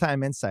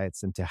real-time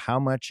insights into how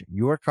much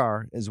your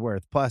car is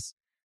worth. Plus,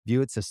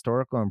 view its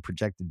historical and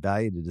projected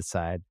value to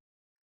decide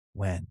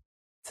when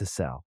to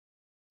sell.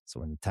 So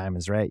when the time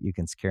is right, you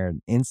can secure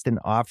an instant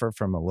offer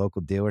from a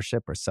local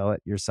dealership or sell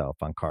it yourself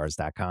on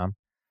Cars.com.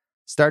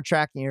 Start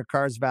tracking your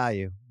car's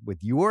value with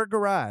your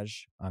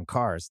garage on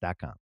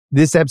Cars.com.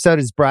 This episode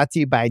is brought to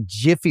you by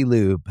Jiffy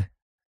Lube.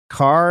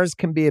 Cars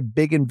can be a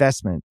big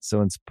investment,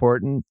 so it's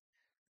important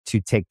to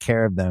take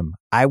care of them.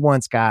 I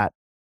once got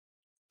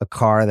a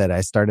car that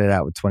I started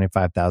out with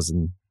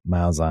 25,000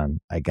 miles on.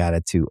 I got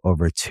it to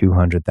over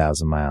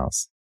 200,000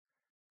 miles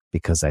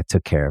because I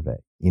took care of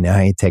it. You know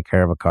how you take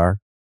care of a car?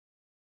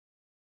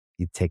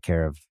 You take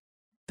care of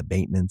the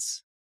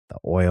maintenance, the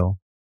oil,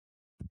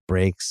 the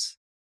brakes,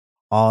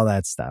 all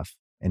that stuff.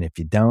 And if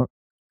you don't,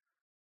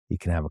 you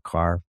can have a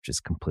car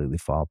just completely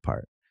fall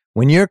apart.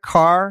 When your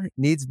car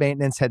needs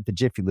maintenance, head to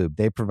Jiffy Lube.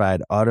 They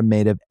provide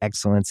automotive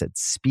excellence at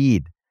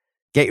speed.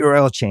 Get your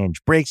oil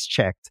change, brakes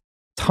checked,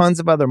 tons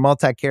of other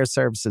multi-care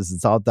services.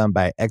 It's all done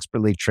by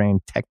expertly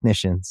trained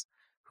technicians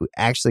who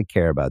actually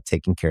care about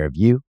taking care of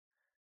you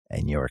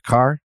and your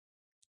car.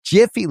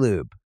 Jiffy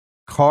Lube,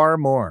 car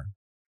more.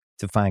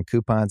 To find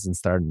coupons and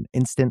start an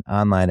instant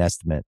online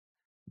estimate,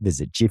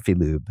 visit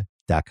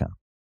jiffylube.com.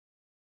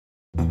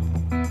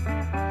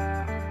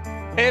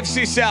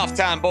 AFC South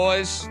time,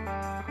 boys.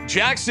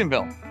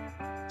 Jacksonville.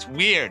 It's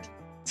weird.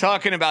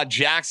 Talking about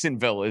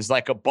Jacksonville is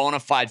like a bona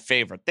fide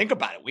favorite. Think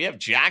about it. We have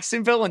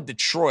Jacksonville and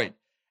Detroit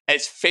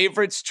as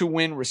favorites to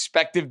win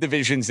respective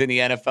divisions in the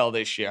NFL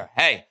this year.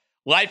 Hey,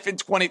 life in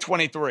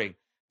 2023.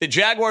 The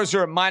Jaguars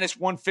are at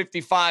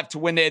 -155 to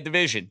win their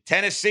division.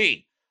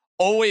 Tennessee,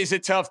 always a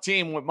tough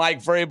team with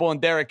Mike Vrabel and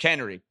Derrick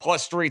Henry,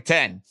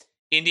 +310.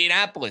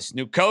 Indianapolis,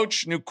 new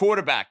coach, new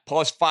quarterback,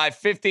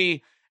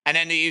 +550. And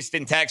then the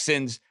Houston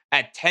Texans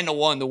at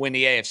 10-1 to win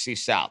the AFC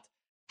South.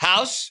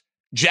 House,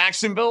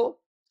 Jacksonville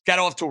got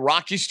off to a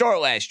rocky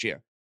start last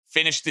year.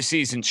 Finished the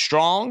season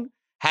strong,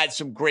 had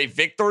some great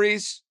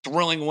victories,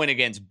 thrilling win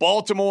against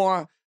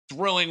Baltimore,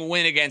 thrilling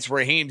win against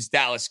Raheem's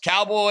Dallas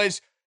Cowboys,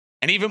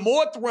 An even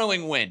more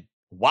thrilling win,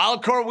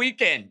 wildcard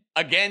weekend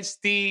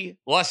against the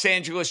Los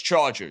Angeles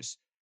Chargers.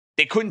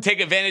 They couldn't take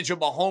advantage of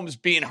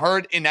Mahomes being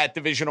hurt in that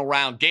divisional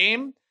round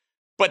game,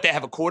 but they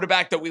have a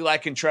quarterback that we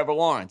like in Trevor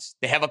Lawrence.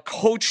 They have a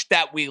coach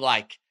that we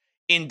like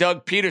in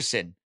Doug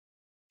Peterson.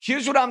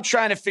 Here's what I'm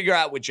trying to figure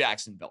out with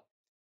Jacksonville.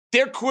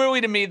 They're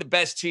clearly, to me, the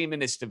best team in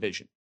this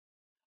division.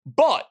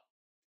 But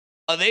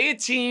are they a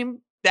team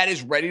that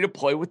is ready to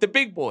play with the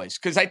big boys?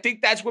 Because I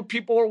think that's what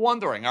people are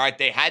wondering. All right,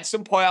 they had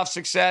some playoff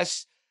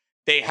success.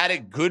 They had a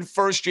good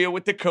first year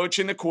with the coach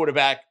and the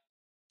quarterback.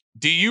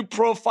 Do you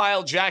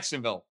profile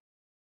Jacksonville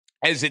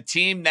as a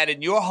team that,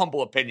 in your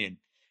humble opinion,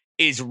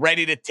 is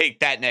ready to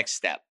take that next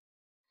step?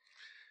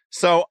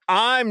 So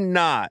I'm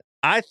not.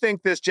 I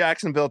think this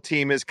Jacksonville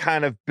team is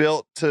kind of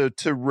built to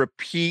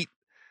repeat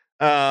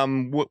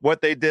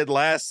what they did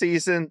last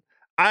season.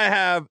 I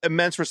have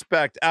immense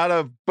respect. Out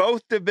of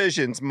both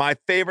divisions, my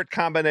favorite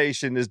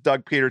combination is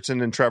Doug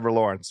Peterson and Trevor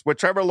Lawrence. What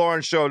Trevor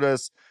Lawrence showed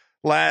us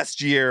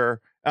last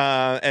year,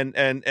 and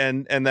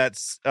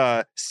that's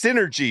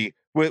synergy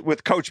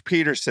with Coach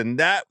Peterson.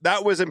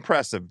 That was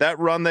impressive. That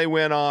run they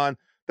went on,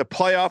 the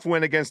playoff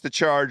win against the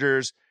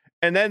Chargers,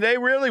 and then they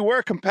really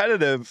were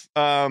competitive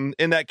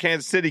in that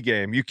Kansas City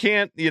game. You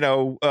can't,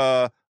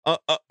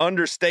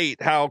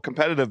 understate how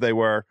competitive they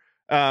were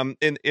in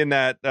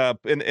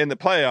the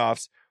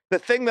playoffs. The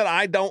thing that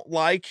I don't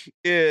like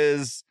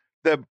is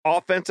the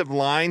offensive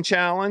line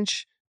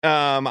challenge.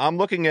 I'm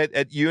looking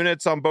at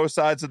units on both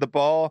sides of the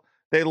ball.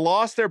 They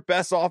lost their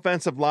best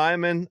offensive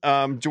lineman.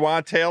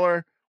 Juwan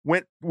Taylor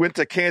went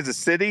to Kansas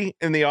City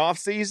in the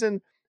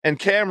offseason, and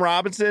Cam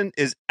Robinson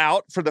is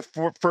out for the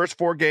first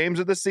 4 games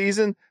of the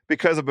season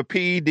because of a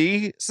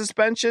PED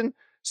suspension.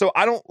 So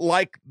I don't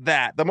like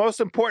that. The most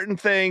important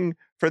thing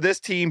for this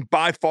team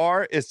by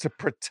far is to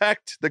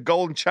protect the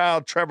golden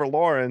child, Trevor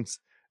Lawrence.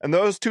 And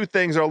those two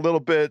things are a little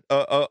bit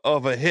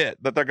of a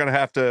hit that they're going to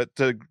have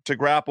to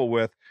grapple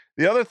with.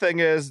 The other thing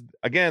is,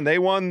 again, they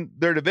won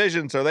their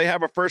division, so they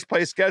have a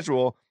first-place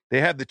schedule. They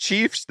have the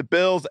Chiefs, the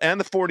Bills, and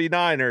the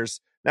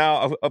 49ers.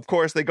 Now, of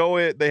course,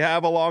 they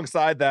have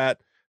alongside that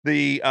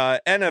the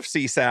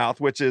NFC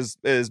South, which is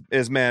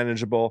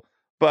manageable.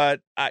 But,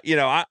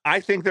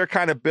 I think they're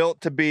kind of built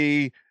to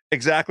be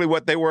exactly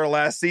what they were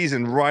last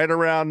season. Right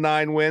around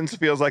 9 wins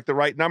feels like the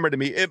right number to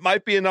me. It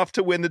might be enough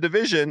to win the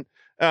division,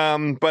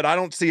 but I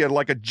don't see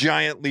a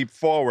giant leap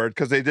forward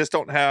because they just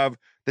don't have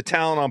the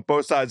talent on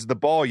both sides of the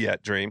ball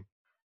yet, Dream.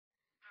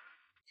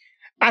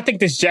 I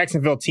think this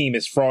Jacksonville team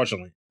is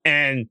fraudulent.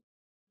 And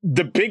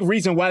the big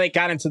reason why they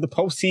got into the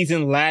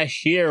postseason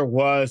last year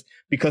was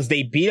because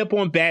they beat up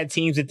on bad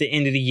teams at the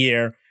end of the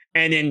year.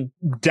 And then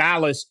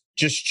Dallas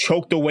just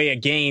choked away a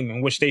game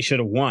in which they should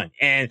have won.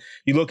 And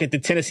you look at the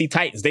Tennessee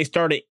Titans, they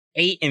started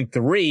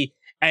 8-3,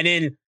 and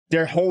then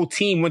their whole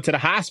team went to the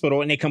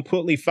hospital and they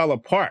completely fell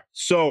apart.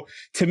 So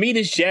to me,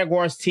 this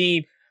Jaguars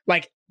team,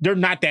 they're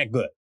not that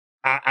good.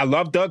 I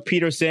love Doug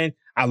Peterson.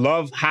 I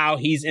love how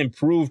he's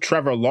improved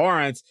Trevor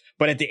Lawrence.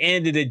 But at the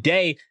end of the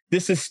day,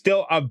 this is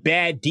still a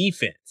bad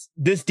defense.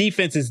 This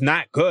defense is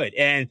not good.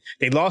 And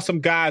they lost some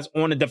guys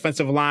on the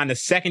defensive line. The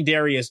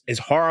secondary is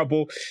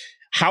horrible.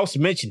 House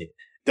mentioned it.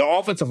 The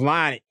offensive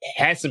line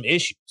had some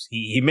issues.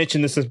 He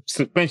mentioned the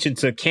suspension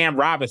to Cam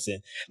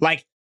Robinson. I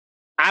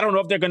don't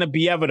know if they're going to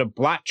be able to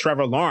block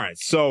Trevor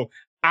Lawrence. So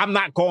I'm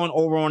not going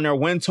over on their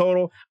win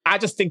total. I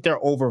just think they're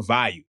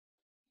overvalued.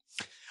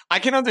 I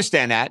can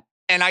understand that.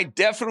 And I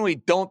definitely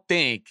don't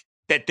think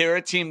that they're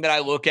a team that I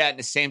look at in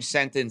the same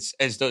sentence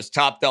as those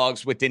top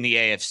dogs within the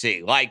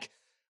AFC.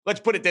 Let's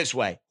put it this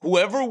way.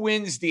 Whoever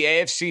wins the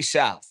AFC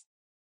South,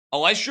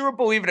 unless you're a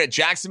believer that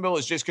Jacksonville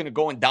is just going to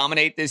go and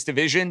dominate this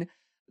division,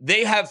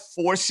 they have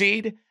 4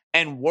 seed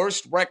and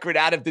worst record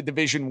out of the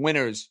division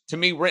winners, to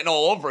me, written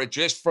all over it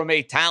just from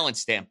a talent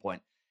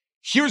standpoint.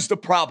 Here's the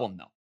problem,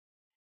 though.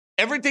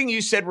 Everything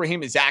you said,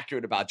 Raheem, is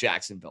accurate about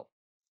Jacksonville.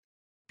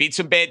 Beat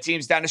some bad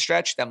teams down the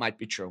stretch, that might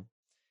be true.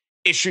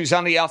 Issues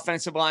on the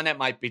offensive line, that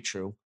might be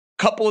true.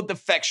 Couple of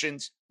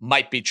defections,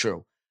 might be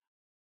true.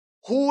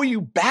 Who are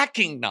you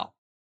backing, though?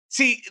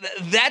 See,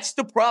 that's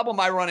the problem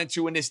I run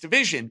into in this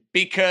division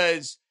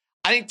because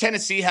I think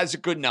Tennessee has a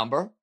good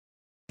number.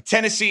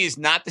 Tennessee is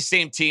not the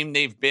same team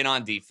they've been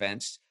on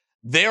defense.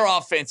 Their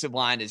offensive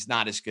line is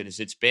not as good as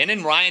it's been,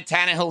 and Ryan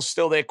Tannehill's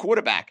still their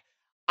quarterback.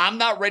 I'm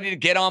not ready to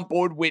get on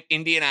board with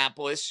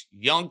Indianapolis,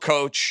 young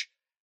coach,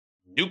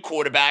 new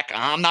quarterback.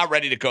 I'm not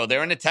ready to go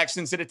there, and the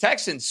Texans are the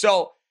Texans.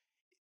 So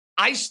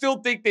I still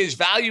think there's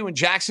value in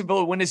Jacksonville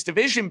to win this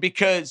division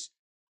because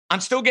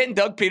I'm still getting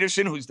Doug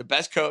Peterson, who's the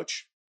best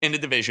coach in the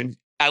division.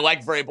 I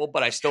like Vrabel,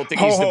 but I still think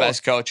he's the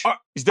best coach.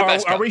 He's the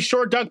best coach. Are we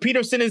sure Doug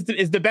Peterson is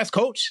the best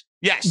coach?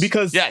 Yes.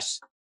 Because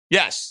yes.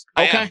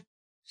 Okay.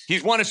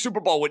 He's won a Super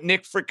Bowl with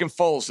Nick freaking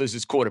Foles as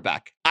his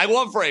quarterback. I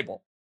love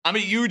Vrabel. I'm a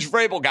huge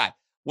Vrabel guy.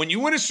 When you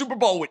win a Super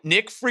Bowl with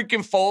Nick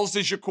freaking Foles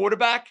as your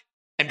quarterback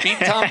and beat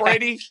Tom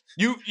Brady,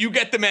 you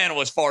get the mantle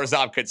as far as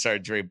I'm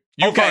concerned, Dream.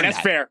 That's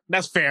fair.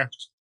 That's fair.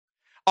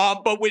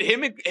 But with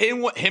him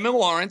and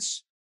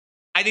Lawrence,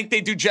 I think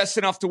they do just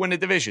enough to win the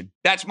division.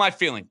 That's my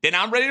feeling. They're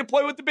not ready to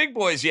play with the big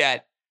boys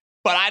yet,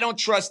 But I don't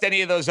trust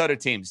any of those other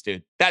teams,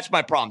 dude. That's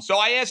my problem. So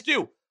I ask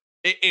you,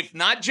 if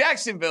not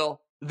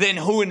Jacksonville, then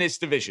who in this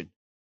division?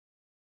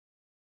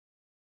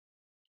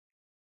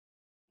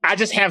 I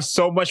just have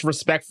so much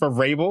respect for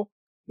Vrabel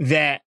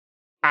that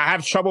I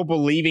have trouble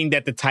believing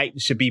that the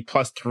Titans should be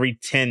plus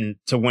 310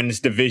 to win this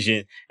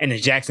division and the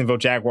Jacksonville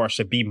Jaguars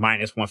should be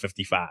minus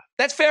 155.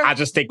 That's fair. I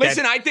just think I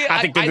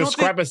think the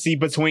discrepancy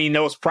between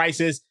those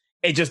prices,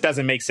 it just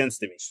doesn't make sense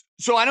to me.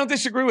 So I don't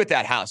disagree with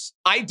that, House.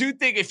 I do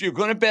think if you're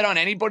going to bet on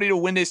anybody to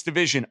win this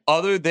division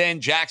other than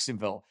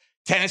Jacksonville,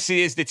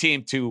 Tennessee is the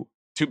team to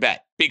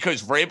bet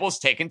because Vrabel's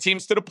taking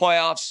teams to the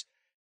playoffs.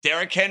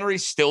 Derrick Henry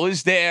still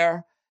is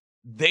there.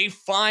 They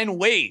find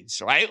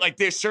ways, right? Like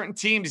there's certain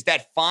teams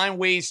that find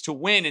ways to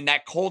win, and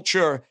that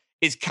culture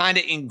is kind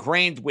of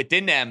ingrained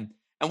within them.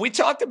 And we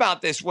talked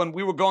about this when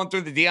we were going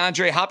through the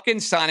DeAndre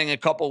Hopkins signing a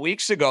couple of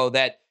weeks ago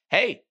that,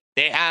 hey,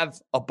 they have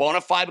a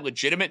bona fide,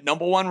 legitimate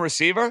number one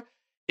receiver.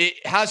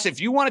 House, if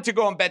you wanted to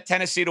go and bet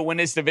Tennessee to win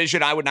this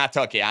division, I would not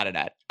talk you out of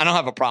that. I don't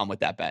have a problem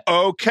with that bet.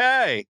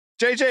 Okay.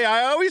 JJ,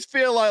 I always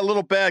feel like a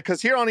little bad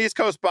because here on East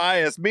Coast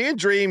Bias, me and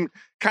Dream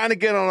kind of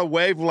get on a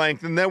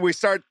wavelength, and then we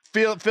start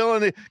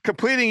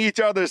completing each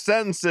other's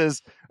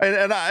sentences.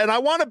 And I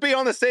want to be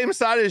on the same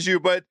side as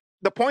you, but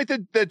the point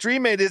that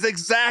Dream made is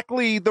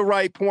exactly the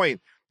right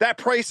point. That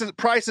price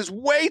is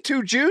way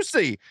too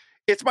juicy.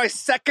 It's my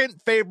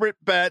second favorite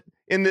bet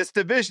in this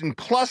division,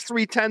 plus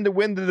 310 to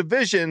win the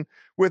division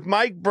with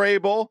Mike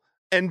Vrabel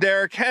and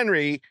Derrick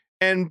Henry,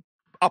 and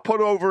I'll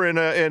put over in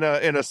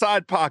a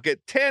side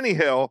pocket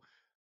Tannehill.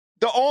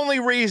 The only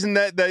reason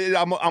that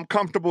I'm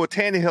comfortable with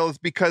Tannehill is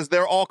because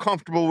they're all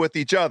comfortable with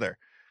each other.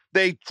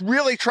 They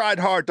really tried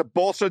hard to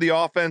bolster the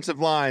offensive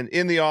line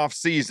in the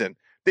offseason.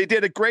 They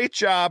did a great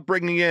job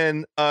bringing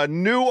in a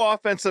new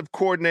offensive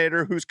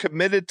coordinator who's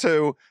committed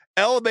to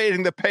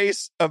elevating the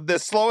pace of the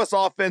slowest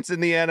offense in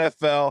the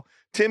NFL.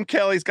 Tim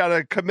Kelly's got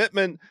a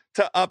commitment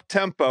to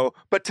up-tempo.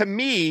 But to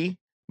me,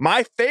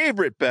 my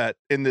favorite bet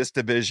in this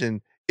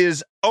division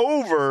is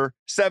over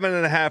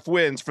 7.5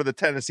 wins for the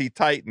Tennessee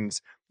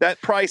Titans. That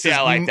price is,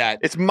 I like that.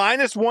 It's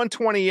minus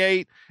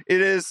 128.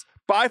 It is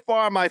by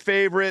far my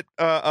favorite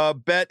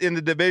bet in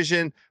the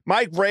division.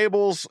 Mike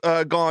Vrabel's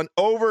gone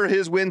over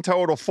his win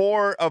total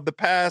 4 of the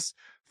past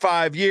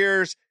 5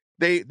 years.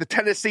 The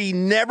Tennessee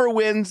never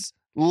wins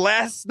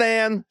less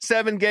than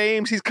 7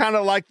 games. He's kind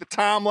of like the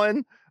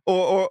Tomlin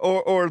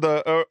or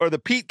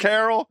the Pete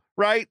Carroll,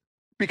 right?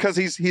 Because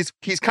he's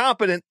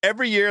competent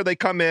every year they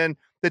come in.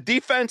 The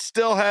defense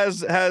still has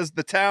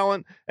the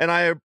talent, and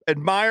I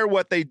admire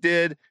what they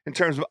did in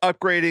terms of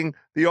upgrading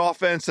the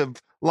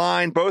offensive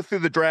line, both through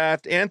the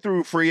draft and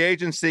through free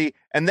agency.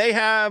 And they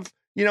have,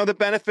 the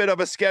benefit of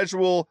a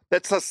schedule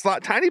that's a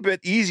tiny bit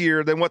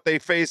easier than what they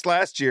faced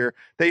last year.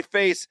 They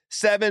face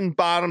 7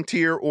 bottom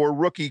tier or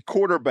rookie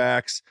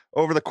quarterbacks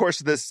over the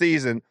course of this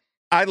season.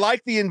 I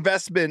like the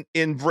investment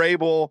in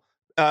Vrabel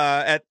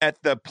at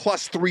the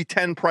plus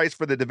 310 price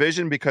for the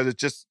division because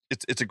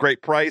it's a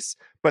great price,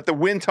 but the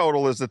win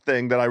total is the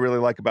thing that I really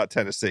like about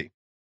Tennessee.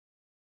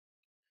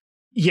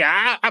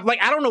 Yeah, I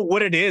don't know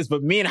what it is,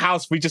 but me and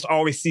House, we just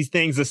always see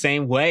things the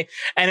same way.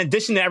 And in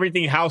addition to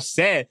everything House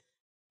said,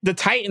 the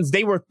Titans,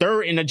 they were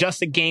 3rd in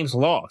adjusted games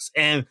lost.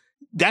 And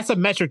that's a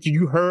metric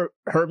you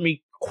heard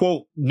me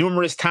quote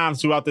numerous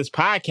times throughout this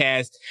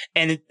podcast.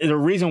 And the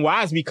reason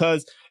why is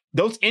because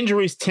those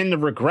injuries tend to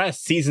regress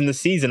season to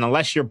season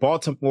unless you're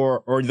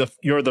Baltimore or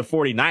you're the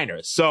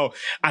 49ers. So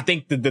I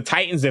think the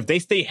Titans, if they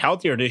stay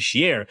healthier this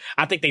year,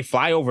 I think they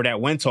fly over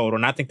that win total,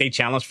 and I think they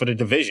challenge for the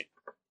division.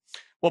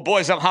 Well,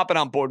 boys, I'm hopping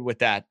on board with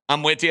that.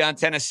 I'm with you on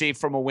Tennessee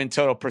from a win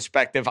total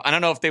perspective. I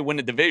don't know if they win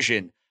the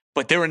division,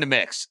 but they're in the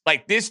mix.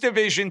 Like this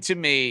division to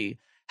me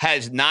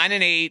has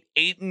 9-8,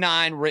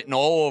 8-9 written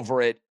all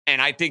over it.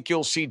 And I think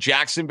you'll see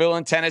Jacksonville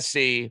and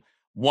Tennessee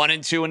 1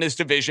 and 2 in this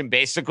division,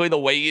 basically the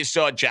way you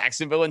saw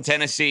Jacksonville and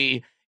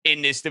Tennessee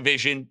in this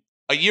division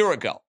a year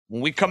ago.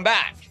 When we come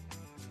back,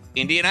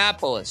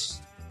 Indianapolis,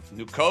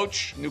 new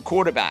coach, new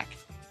quarterback.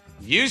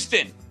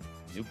 Houston,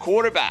 new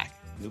quarterback,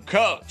 new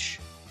coach.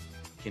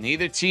 Can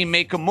either team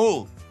make a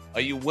move?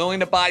 Are you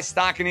willing to buy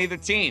stock in either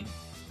team?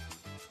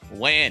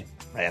 We'll weigh in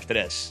right after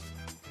this.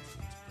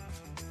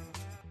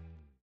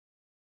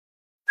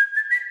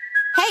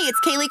 Hey, it's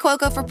Kaylee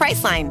Cuoco for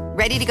Priceline.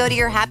 Ready to go to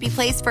your happy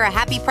place for a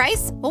happy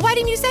price? Well, why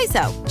didn't you say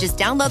so? Just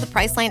download the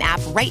Priceline app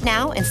right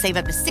now and save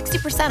up to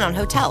 60% on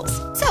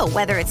hotels. So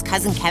whether it's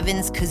Cousin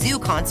Kevin's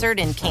Kazoo Concert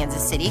in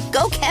Kansas City,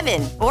 go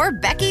Kevin, or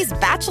Becky's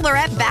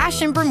Bachelorette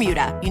Bash in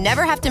Bermuda, you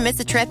never have to miss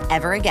a trip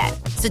ever again.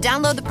 So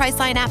download the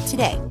Priceline app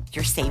today.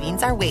 Your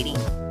savings are waiting.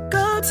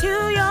 Go to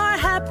your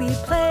happy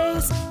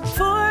place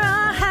for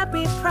a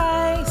happy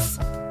price.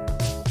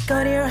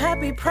 Go to your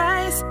happy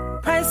price,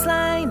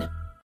 Priceline.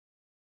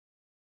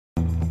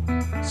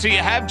 So you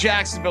have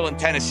Jacksonville and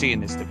Tennessee in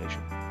this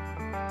division.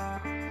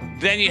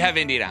 Then you have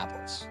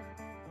Indianapolis.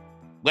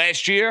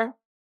 Last year,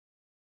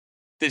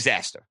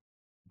 disaster.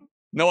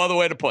 No other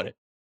way to put it.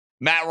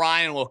 Matt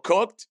Ryan looked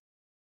cooked.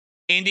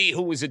 Indy,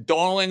 who was a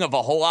darling of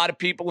a whole lot of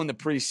people in the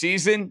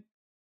preseason,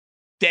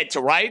 dead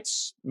to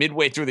rights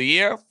midway through the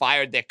year,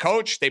 fired their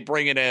coach. They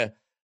bring in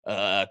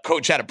a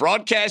coach out of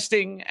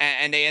broadcasting,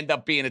 and they end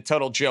up being a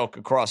total joke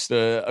across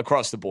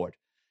the board.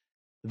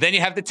 Then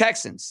you have the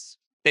Texans.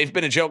 They've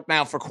been a joke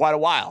now for quite a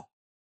while.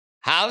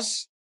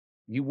 House,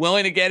 you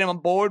willing to get him on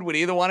board with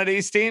either one of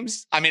these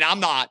teams? I mean, I'm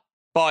not,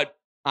 but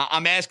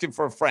I'm asking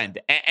for a friend.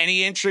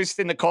 Any interest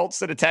in the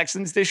Colts or the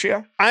Texans this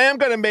year? I am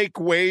going to make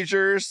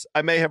wagers.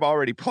 I may have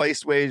already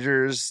placed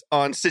wagers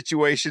on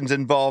situations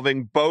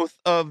involving both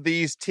of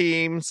these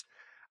teams.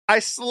 I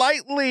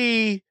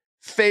slightly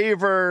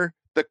favor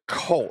the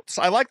Colts.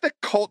 I like the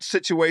Colts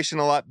situation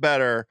a lot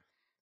better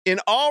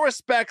in all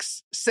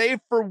respects,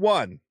 save for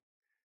one.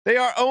 They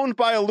are owned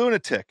by a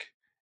lunatic.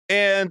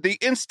 And the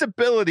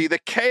instability, the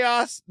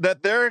chaos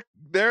that their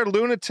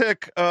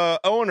lunatic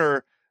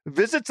owner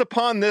visits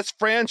upon this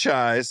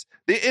franchise,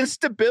 the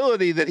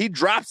instability that he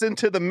drops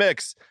into the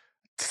mix,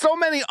 so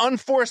many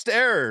unforced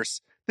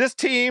errors. This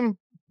team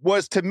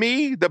was, to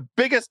me, the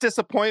biggest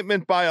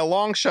disappointment by a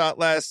long shot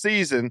last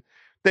season.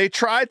 They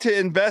tried to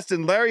invest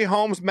in Larry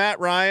Holmes, Matt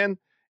Ryan,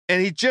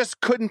 and he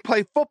just couldn't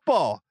play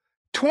football.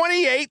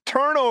 28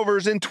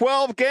 turnovers in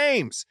 12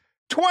 games.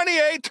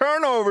 28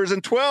 turnovers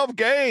in 12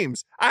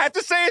 games. I have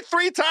to say it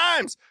 3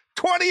 times.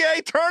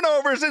 28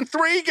 turnovers in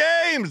 3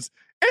 games.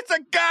 It's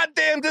a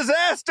goddamn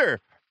disaster.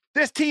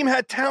 This team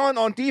had talent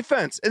on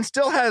defense and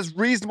still has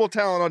reasonable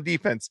talent on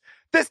defense.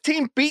 This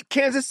team beat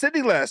Kansas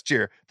City last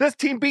year. This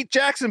team beat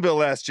Jacksonville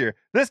last year.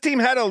 This team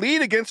had a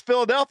lead against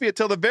Philadelphia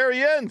till the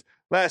very end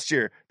last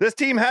year. This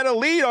team had a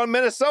lead on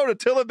Minnesota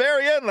till the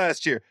very end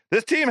last year.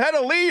 This team had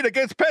a lead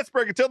against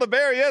Pittsburgh until the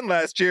very end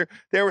last year.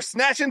 They were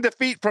snatching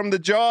defeat from the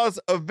jaws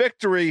of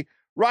victory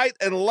right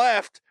and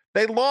left.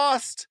 They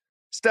lost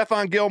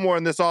Stephon Gilmore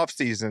in this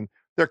offseason.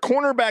 Their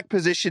cornerback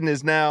position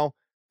is now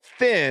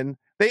thin.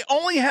 They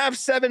only have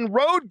 7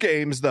 road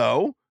games,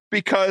 though,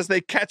 because they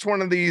catch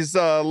one of these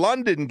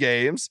London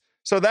games.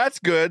 So that's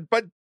good.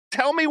 But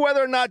tell me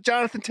whether or not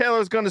Jonathan Taylor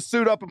is going to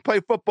suit up and play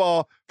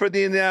football for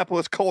the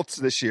Indianapolis Colts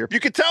this year. If you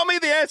could tell me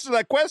the answer to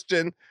that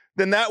question,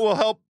 then that will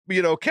help,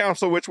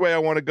 counsel which way I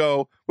want to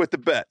go with the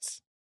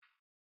bets.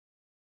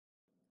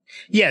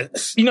 Yeah,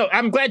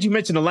 I'm glad you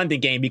mentioned the London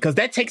game because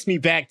that takes me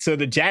back to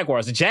the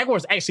Jaguars. The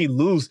Jaguars actually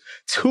lose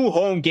 2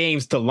 home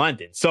games to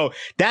London. So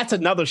that's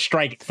another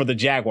strike for the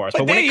Jaguars.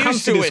 But when it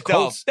comes to this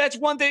Colts, that's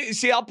one thing.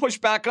 See, I'll push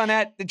back on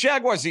that. The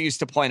Jaguars are used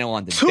to playing in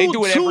London. They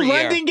do it every year.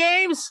 2 London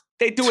games?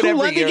 They do it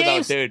every year,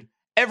 though, dude.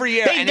 Every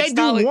year. They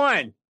do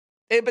one.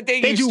 But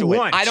they used to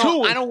one. It. I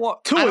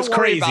don't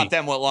worry about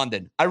them with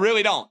London. I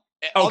really don't.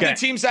 All the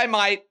teams I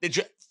might...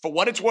 For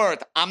what it's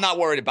worth, I'm not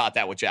worried about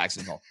that with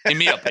Jacksonville, in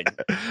my opinion.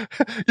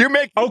 You're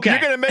going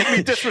to make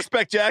me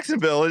disrespect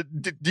Jacksonville.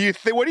 What do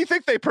you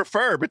think they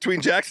prefer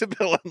between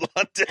Jacksonville and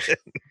London?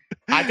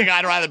 I think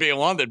I'd rather be in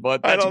London,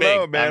 but that's I don't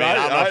know, man. I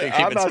don't know if you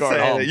keep it scored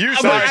at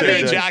home.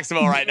 I'm in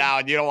Jacksonville right now,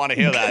 and you don't want to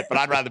hear that, but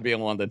I'd rather be in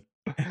London.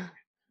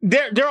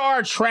 There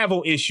are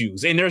travel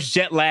issues, and there's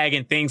jet lag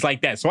and things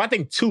like that. So I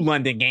think 2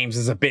 London games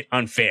is a bit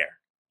unfair.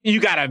 You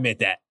got to admit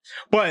that.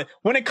 But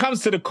when it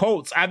comes to the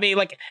Colts, I mean,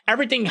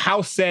 everything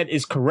House said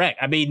is correct.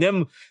 I mean,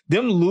 them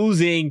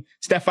losing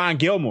Stephon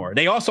Gilmore.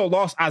 They also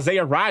lost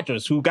Isaiah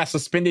Rodgers, who got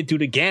suspended due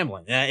to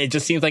gambling. It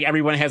just seems like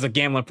everyone has a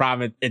gambling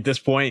problem at this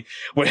point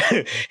with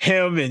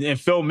him and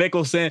Phil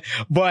Mickelson.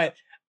 But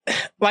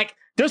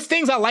there's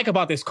things I like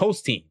about this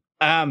Colts team.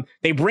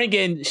 They bring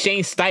in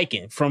Shane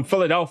Steichen from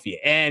Philadelphia,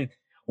 and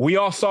we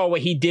all saw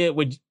what he did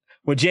with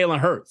Jalen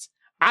Hurts.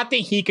 I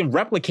think he can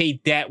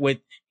replicate that with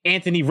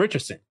Anthony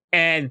Richardson.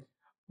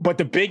 But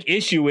the big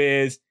issue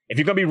is if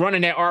you're going to be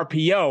running that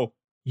RPO,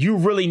 you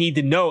really need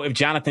to know if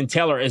Jonathan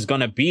Taylor is going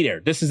to be there.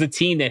 This is a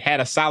team that had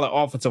a solid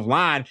offensive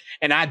line.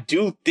 And I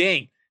do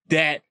think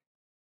that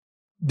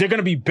they're going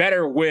to be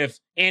better with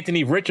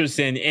Anthony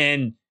Richardson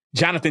and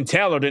Jonathan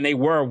Taylor than they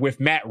were with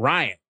Matt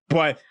Ryan.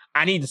 But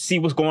I need to see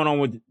what's going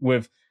on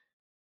with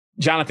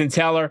Jonathan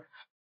Taylor.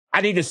 I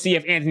need to see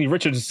if Anthony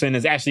Richardson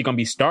is actually going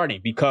to be starting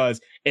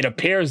because it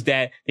appears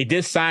that they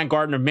did sign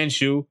Gardner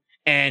Minshew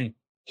and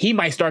he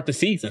might start the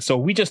season. So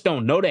we just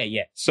don't know that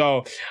yet.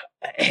 So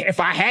if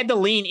I had to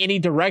lean any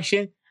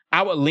direction,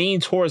 I would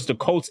lean towards the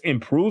Colts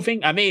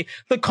improving. I mean,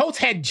 the Colts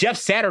had Jeff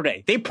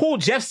Saturday. They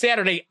pulled Jeff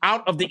Saturday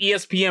out of the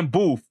ESPN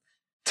booth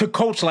to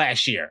coach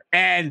last year.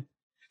 And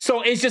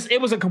so it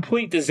was a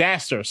complete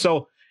disaster.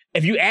 So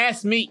if you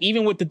ask me,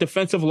 even with the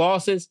defensive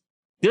losses,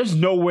 there's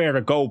nowhere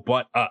to go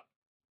but up.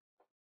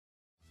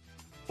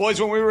 Boys,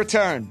 when we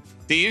return,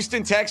 the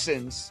Houston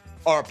Texans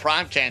are a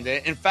prime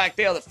candidate. In fact,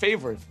 they are the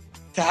favorite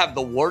to have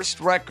the worst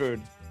record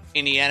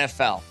in the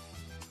NFL.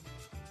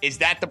 Is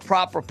that the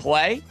proper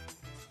play?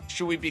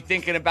 Should we be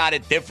thinking about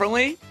it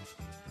differently?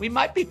 We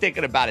might be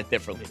thinking about it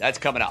differently. That's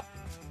coming up.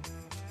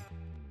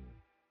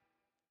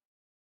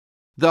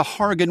 The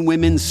Hargan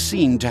women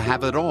seemed to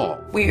have it all.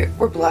 We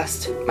were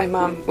blessed. My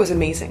mom was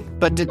amazing.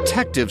 But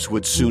detectives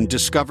would soon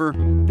discover...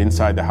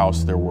 inside the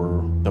house, there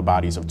were the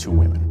bodies of 2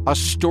 women. A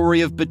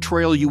story of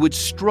betrayal you would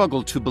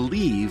struggle to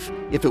believe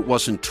if it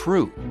wasn't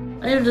true.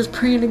 I am just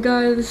praying to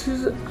God. This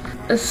is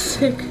a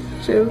sick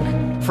joke.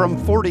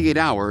 From 48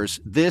 Hours,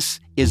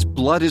 this is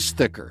Blood is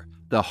Thicker,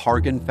 the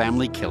Hargan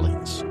Family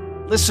Killings.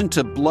 Listen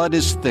to Blood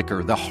is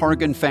Thicker, the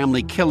Hargan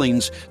Family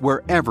Killings,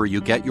 wherever you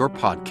get your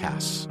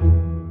podcasts.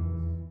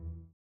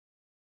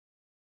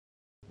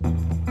 All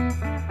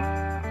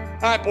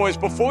right, boys,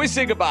 before we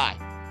say goodbye,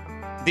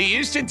 the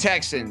Houston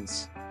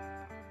Texans,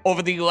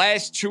 over the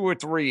last 2 or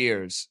 3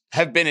 years,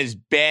 have been as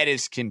bad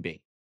as can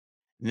be.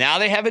 Now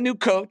they have a new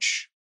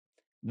coach.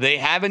 They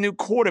have a new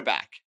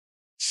quarterback.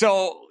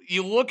 So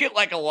you look at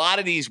like a lot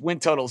of these win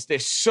totals, they're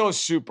so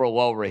super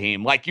low,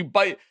 Raheem. Like you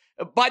by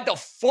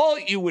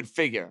default, you would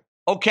figure,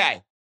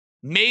 okay,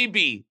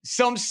 maybe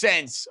some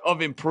sense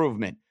of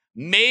improvement,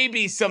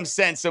 maybe some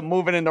sense of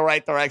moving in the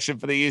right direction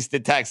for the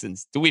Houston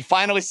Texans. Do we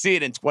finally see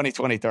it in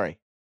 2023?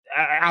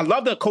 I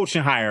love the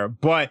coaching hire,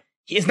 but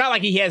it's not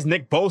like he has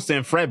Nick Bosa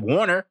and Fred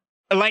Warner.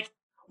 Like,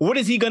 what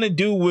is he going to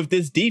do with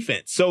this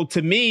defense? So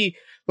to me,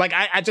 like,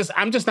 I'm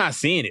just not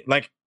seeing it.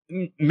 Like,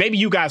 maybe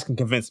you guys can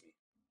convince me.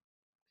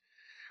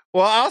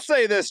 Well, I'll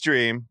say this,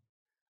 Dream.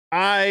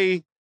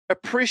 I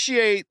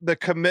appreciate the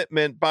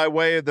commitment by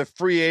way of the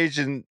free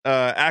agent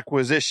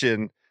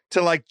acquisition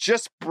to like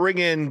just bring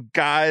in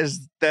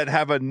guys that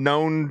have a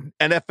known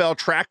NFL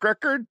track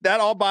record. That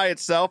all by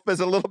itself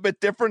is a little bit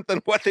different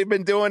than what they've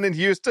been doing in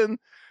Houston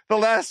the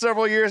last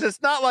several years.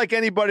 It's not like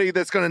anybody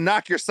that's going to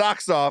knock your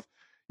socks off.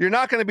 You're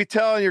not going to be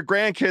telling your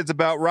grandkids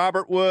about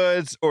Robert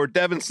Woods or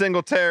Devin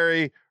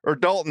Singletary or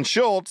Dalton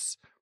Schultz,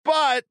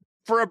 but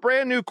for a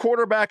brand new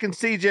quarterback in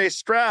CJ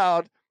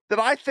Stroud that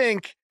I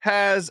think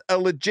has a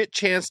legit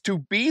chance to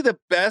be the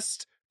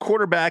best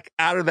quarterback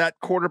out of that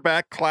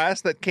quarterback class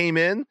that came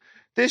in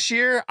this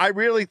year. I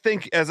really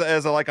think as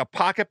a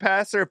pocket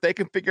passer, if they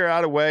can figure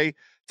out a way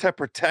to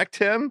protect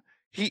him,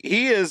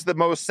 he is the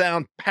most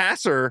sound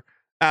passer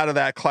out of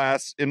that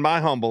class, in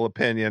my humble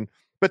opinion.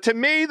 But to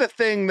me, the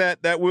thing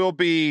that will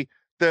be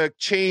the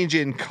change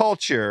in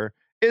culture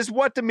is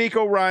what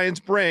DeMeco Ryans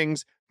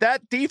brings.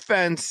 That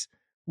defense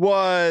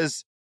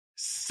was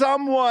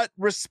somewhat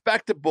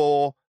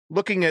respectable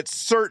looking at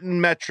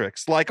certain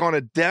metrics, like on a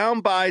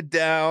down by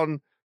down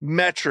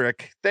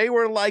metric, they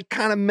were like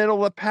kind of middle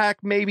of the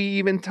pack, maybe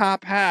even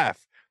top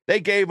half.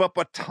 They gave up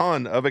a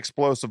ton of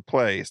explosive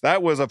plays.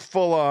 That was a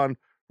full on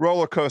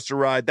roller coaster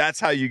ride. That's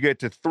how you get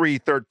to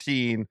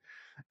 3-13-1.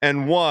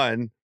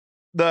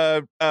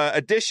 The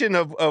addition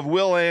of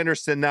Will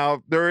Anderson.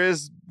 Now there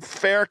is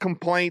fair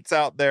complaints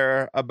out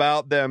there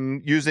about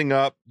them using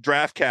up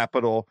draft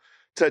capital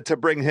to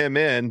bring him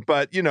in,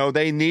 but you know,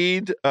 they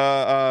need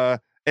an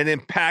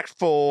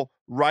impactful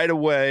right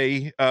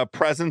away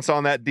presence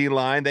on that D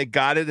line. They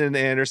got it in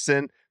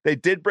Anderson. They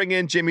did bring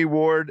in Jimmy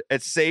Ward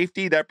at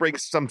safety. That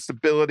brings some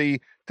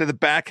stability to the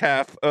back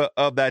half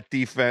of that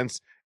defense.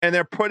 And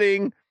they're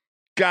putting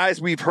guys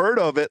we've heard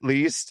of, at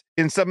least,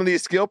 in some of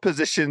these skill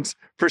positions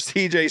for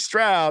CJ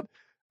Stroud.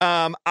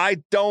 I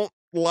don't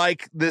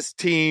like this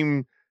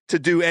team to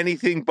do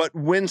anything but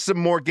win some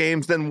more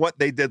games than what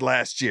they did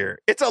last year.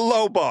 It's a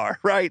low bar,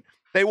 right?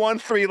 They won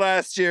 3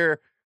 last year.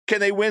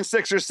 Can they win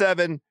 6 or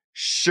 7?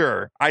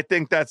 Sure. I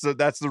think that's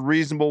the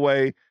reasonable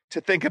way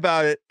to think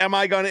about it. Am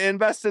I going to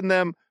invest in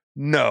them?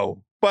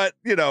 No. But,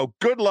 you know,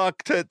 good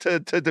luck to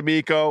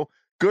DeMeco.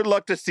 Good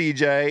luck to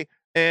CJ.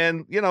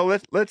 And, you know,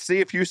 let's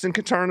see if Houston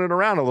can turn it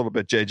around a little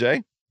bit,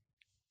 JJ.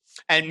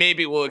 And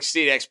maybe we'll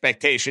exceed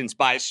expectations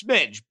by a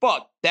smidge.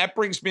 But that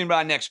brings me to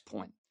my next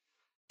point.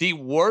 The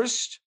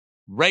worst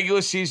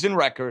regular season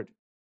record,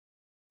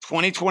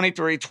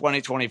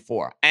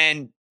 2023-2024.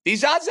 And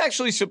these odds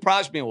actually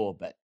surprised me a little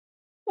bit.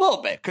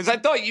 Because I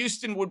thought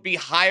Houston would be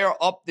higher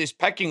up this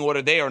pecking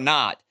order. They are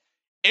not.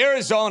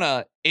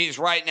 Arizona is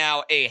right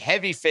now a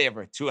heavy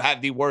favorite to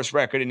have the worst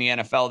record in the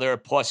NFL. They're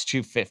at plus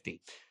 250.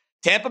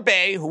 Tampa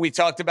Bay, who we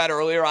talked about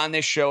earlier on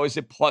this show, is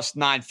at plus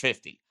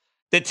 950.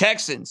 The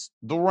Texans,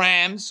 the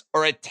Rams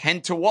are at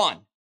 10-1.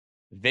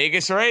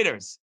 Vegas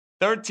Raiders,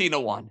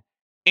 13-1.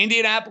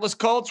 Indianapolis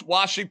Colts,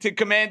 Washington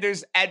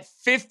Commanders at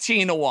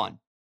 15-1. All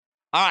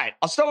right,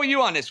 I'll start with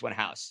you on this one,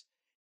 House.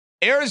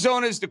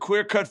 Arizona is the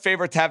clear-cut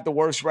favorite to have the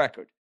worst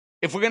record.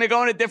 If we're going to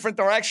go in a different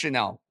direction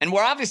now, and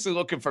we're obviously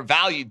looking for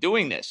value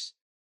doing this,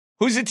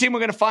 who's the team we're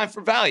going to find for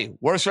value?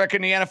 Worst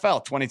record in the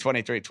NFL,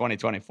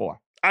 2023-2024.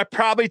 I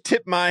probably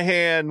tipped my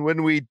hand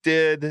when we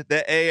did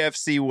the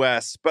AFC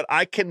West, but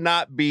I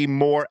cannot be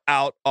more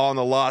out on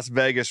the Las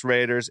Vegas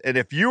Raiders. And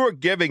if you were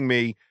giving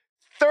me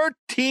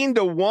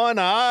 13-1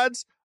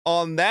 odds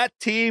on that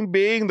team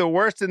being the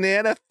worst in the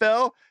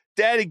NFL,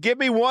 Daddy, give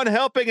me one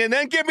helping and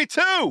then give me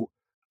 2.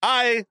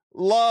 I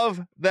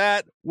love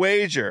that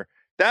wager.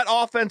 That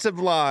offensive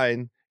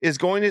line is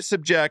going to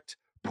subject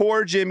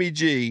poor Jimmy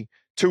G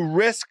to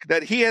risk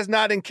that he has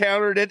not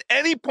encountered at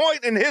any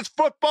point in his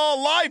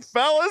football life,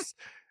 fellas.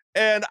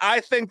 And I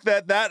think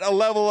that a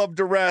level of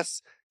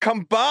duress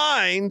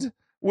combined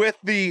with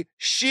the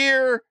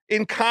sheer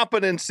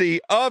incompetency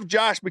of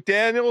Josh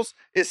McDaniels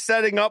is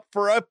setting up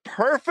for a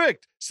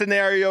perfect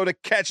scenario to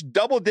catch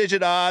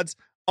double-digit odds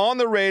on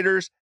the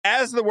Raiders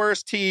as the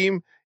worst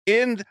team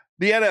in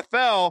the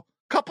NFL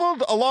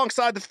coupled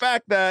alongside the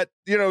fact that,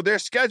 their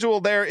schedule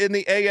there in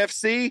the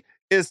AFC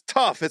is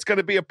tough. It's going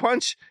to be a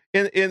punch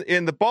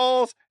in the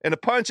balls and a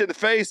punch in the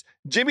face.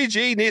 Jimmy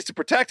G needs to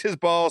protect his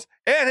balls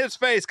and his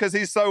face because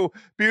he's so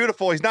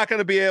beautiful. He's not going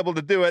to be able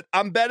to do it.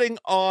 I'm betting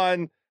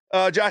on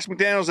Josh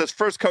McDaniels as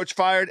first coach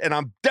fired, and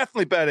I'm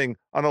definitely betting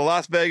on the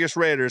Las Vegas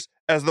Raiders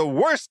as the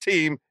worst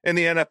team in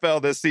the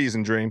NFL this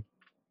season, Dream.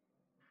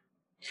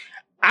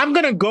 I'm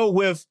going to go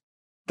with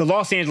the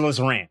Los Angeles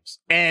Rams.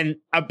 And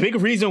a big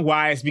reason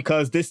why is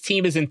because this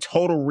team is in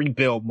total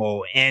rebuild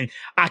mode. And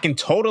I can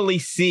totally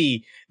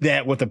see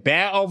that with a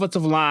bad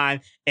offensive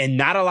line and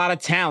not a lot of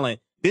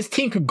talent, this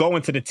team could go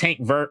into the tank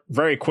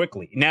very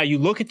quickly. Now, you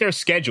look at their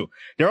schedule.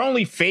 They're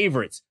only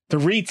favorites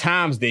 3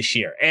 times this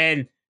year.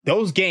 And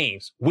those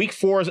games, week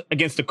 4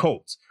 against the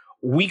Colts,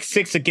 week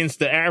 6 against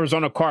the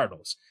Arizona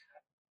Cardinals,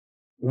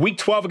 week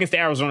 12 against the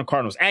Arizona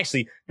Cardinals.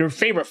 Actually, they're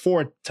favored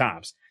 4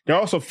 times. They're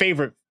also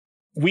favored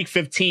week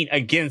 15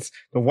 against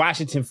the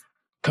Washington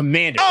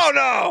Commanders. Oh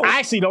no! I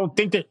actually don't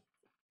think that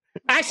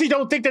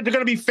they're going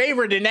to be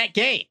favored in that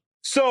game.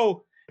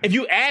 So if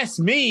you ask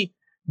me,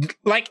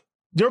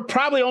 they're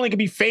probably only going to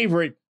be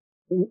favored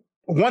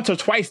once or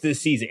twice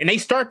this season. And they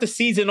start the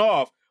season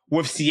off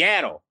with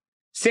Seattle,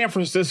 San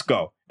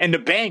Francisco, and the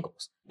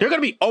Bengals. They're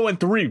going to be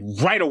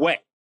 0-3 right away.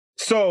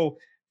 So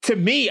to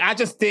me, I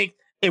just think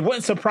it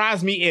wouldn't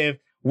surprise me if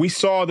we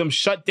saw them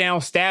shut down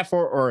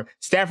Stafford or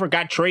Stafford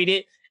got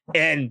traded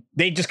and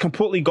they just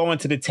completely go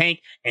into the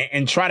tank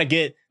and try to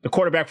get the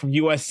quarterback from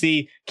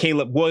USC,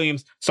 Caleb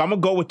Williams. So I'm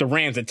going to go with the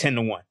Rams at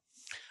 10-1.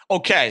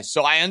 Okay,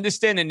 so I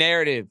understand the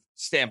narrative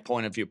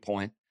standpoint of your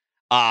point.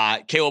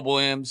 Caleb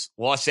Williams,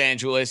 Los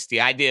Angeles,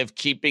 the idea of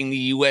keeping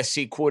the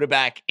USC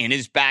quarterback in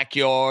his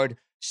backyard,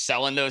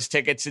 selling those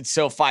tickets at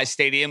SoFi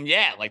Stadium.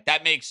 Yeah,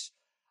 that makes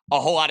a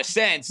whole lot of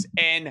sense.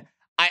 And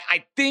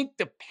I think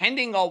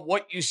depending on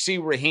what you see,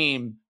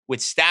 Raheem, with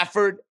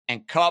Stafford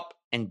and Kupp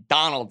and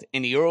Donald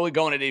in the early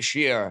going of this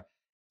year,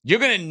 you're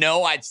going to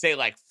know, I'd say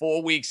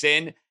 4 weeks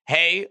in,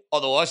 hey,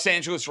 are the Los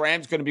Angeles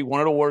Rams going to be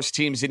one of the worst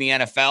teams in the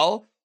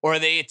NFL? Or are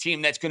they a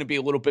team that's going to be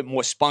a little bit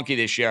more spunky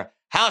this year?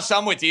 House,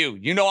 I'm with you.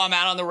 I'm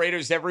out on the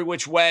Raiders every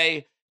which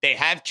way. They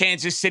have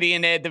Kansas City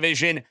in their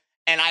division.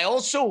 And I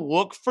also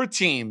look for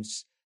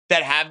teams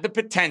that have the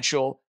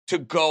potential to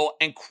go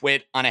and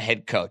quit on a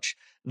head coach.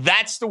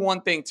 That's the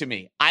one thing to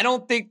me. I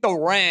don't think the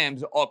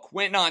Rams are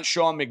quitting on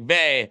Sean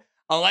McVay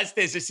unless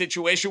there's a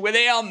situation where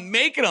they are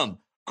making them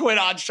quit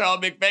on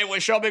Sean McVay, where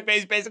Sean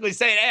McVay's basically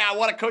saying, hey, I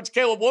want to coach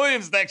Caleb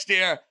Williams next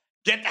year.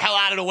 Get the hell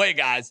out of the way,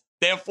 guys.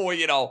 Therefore,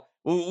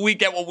 we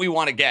get what we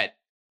want to get.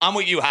 I'm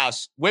with you,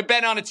 House. We're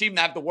betting on a team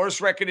that have the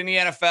worst record in the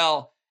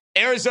NFL.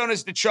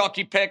 Arizona's the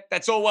chalky pick.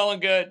 That's all well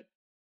and good.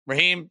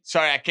 Raheem,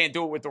 sorry, I can't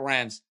do it with the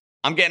Rams.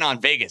 I'm getting on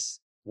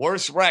Vegas.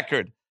 Worst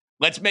record.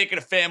 Let's make it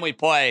a family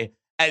play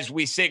as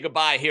we say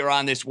goodbye here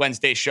on this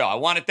Wednesday show. I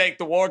want to thank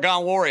the War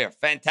Gone Warrior.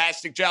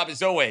 Fantastic job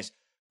as always.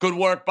 Good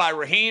work by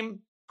Raheem.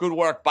 Good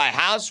work by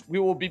House. We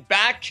will be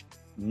back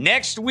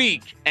next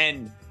week.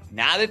 And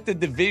now that the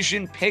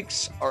division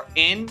picks are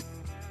in,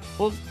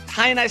 we'll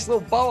tie a nice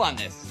little bow on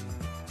this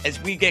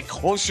as we get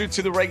closer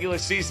to the regular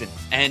season.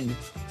 And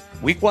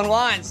week 1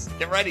 lines,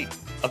 get ready.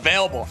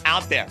 Available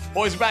out there.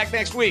 Boys are back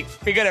next week.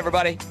 Be good,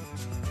 everybody.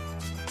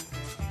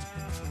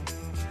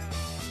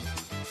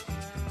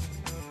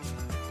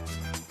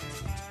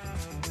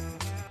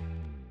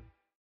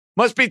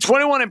 Must be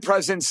 21 and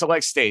present in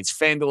select states.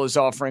 FanDuel is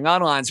offering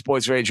online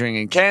sports wagering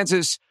in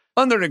Kansas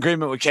under an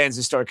agreement with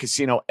Kansas Star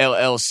Casino,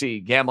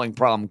 LLC. Gambling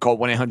problem? Call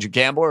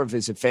 1-800-GAMBLER or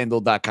visit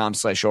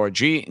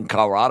FanDuel.com/RG in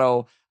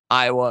Colorado,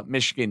 Iowa,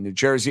 Michigan, New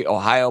Jersey,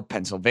 Ohio,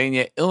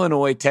 Pennsylvania,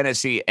 Illinois,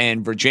 Tennessee,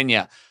 and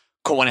Virginia.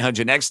 Call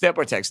 1-800-NEXT-STEP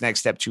or text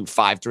NEXT-STEP to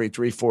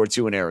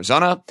 53342 in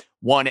Arizona,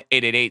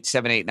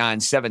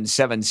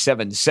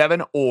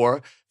 1-888-789-7777,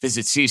 or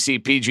visit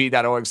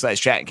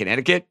ccpg.org/chat in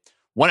Connecticut,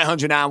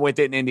 1-800-9-WITH-IT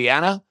in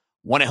Indiana,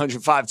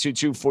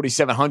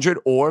 1-800-522-4700,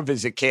 or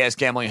visit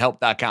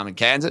ksgamblinghelp.com in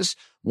Kansas,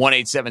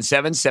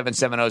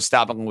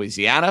 1-877-770-STOP in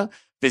Louisiana.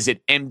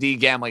 Visit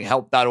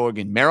mdgamblinghelp.org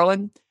in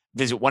Maryland.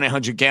 Visit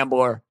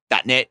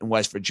 1-800-GAMBLER.net in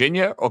West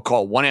Virginia, or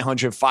call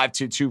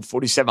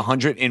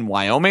 1-800-522-4700 in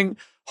Wyoming.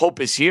 Hope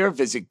is here.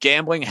 Visit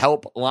Gambling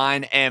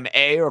Helpline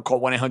MA or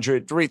call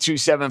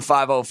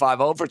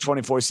 1-800-327-5050 for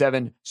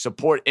 24/7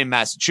 support in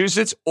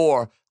Massachusetts,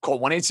 or call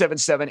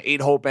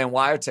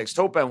 1-877-8-HOPE-NY or text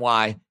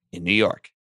HOPE-NY in New York.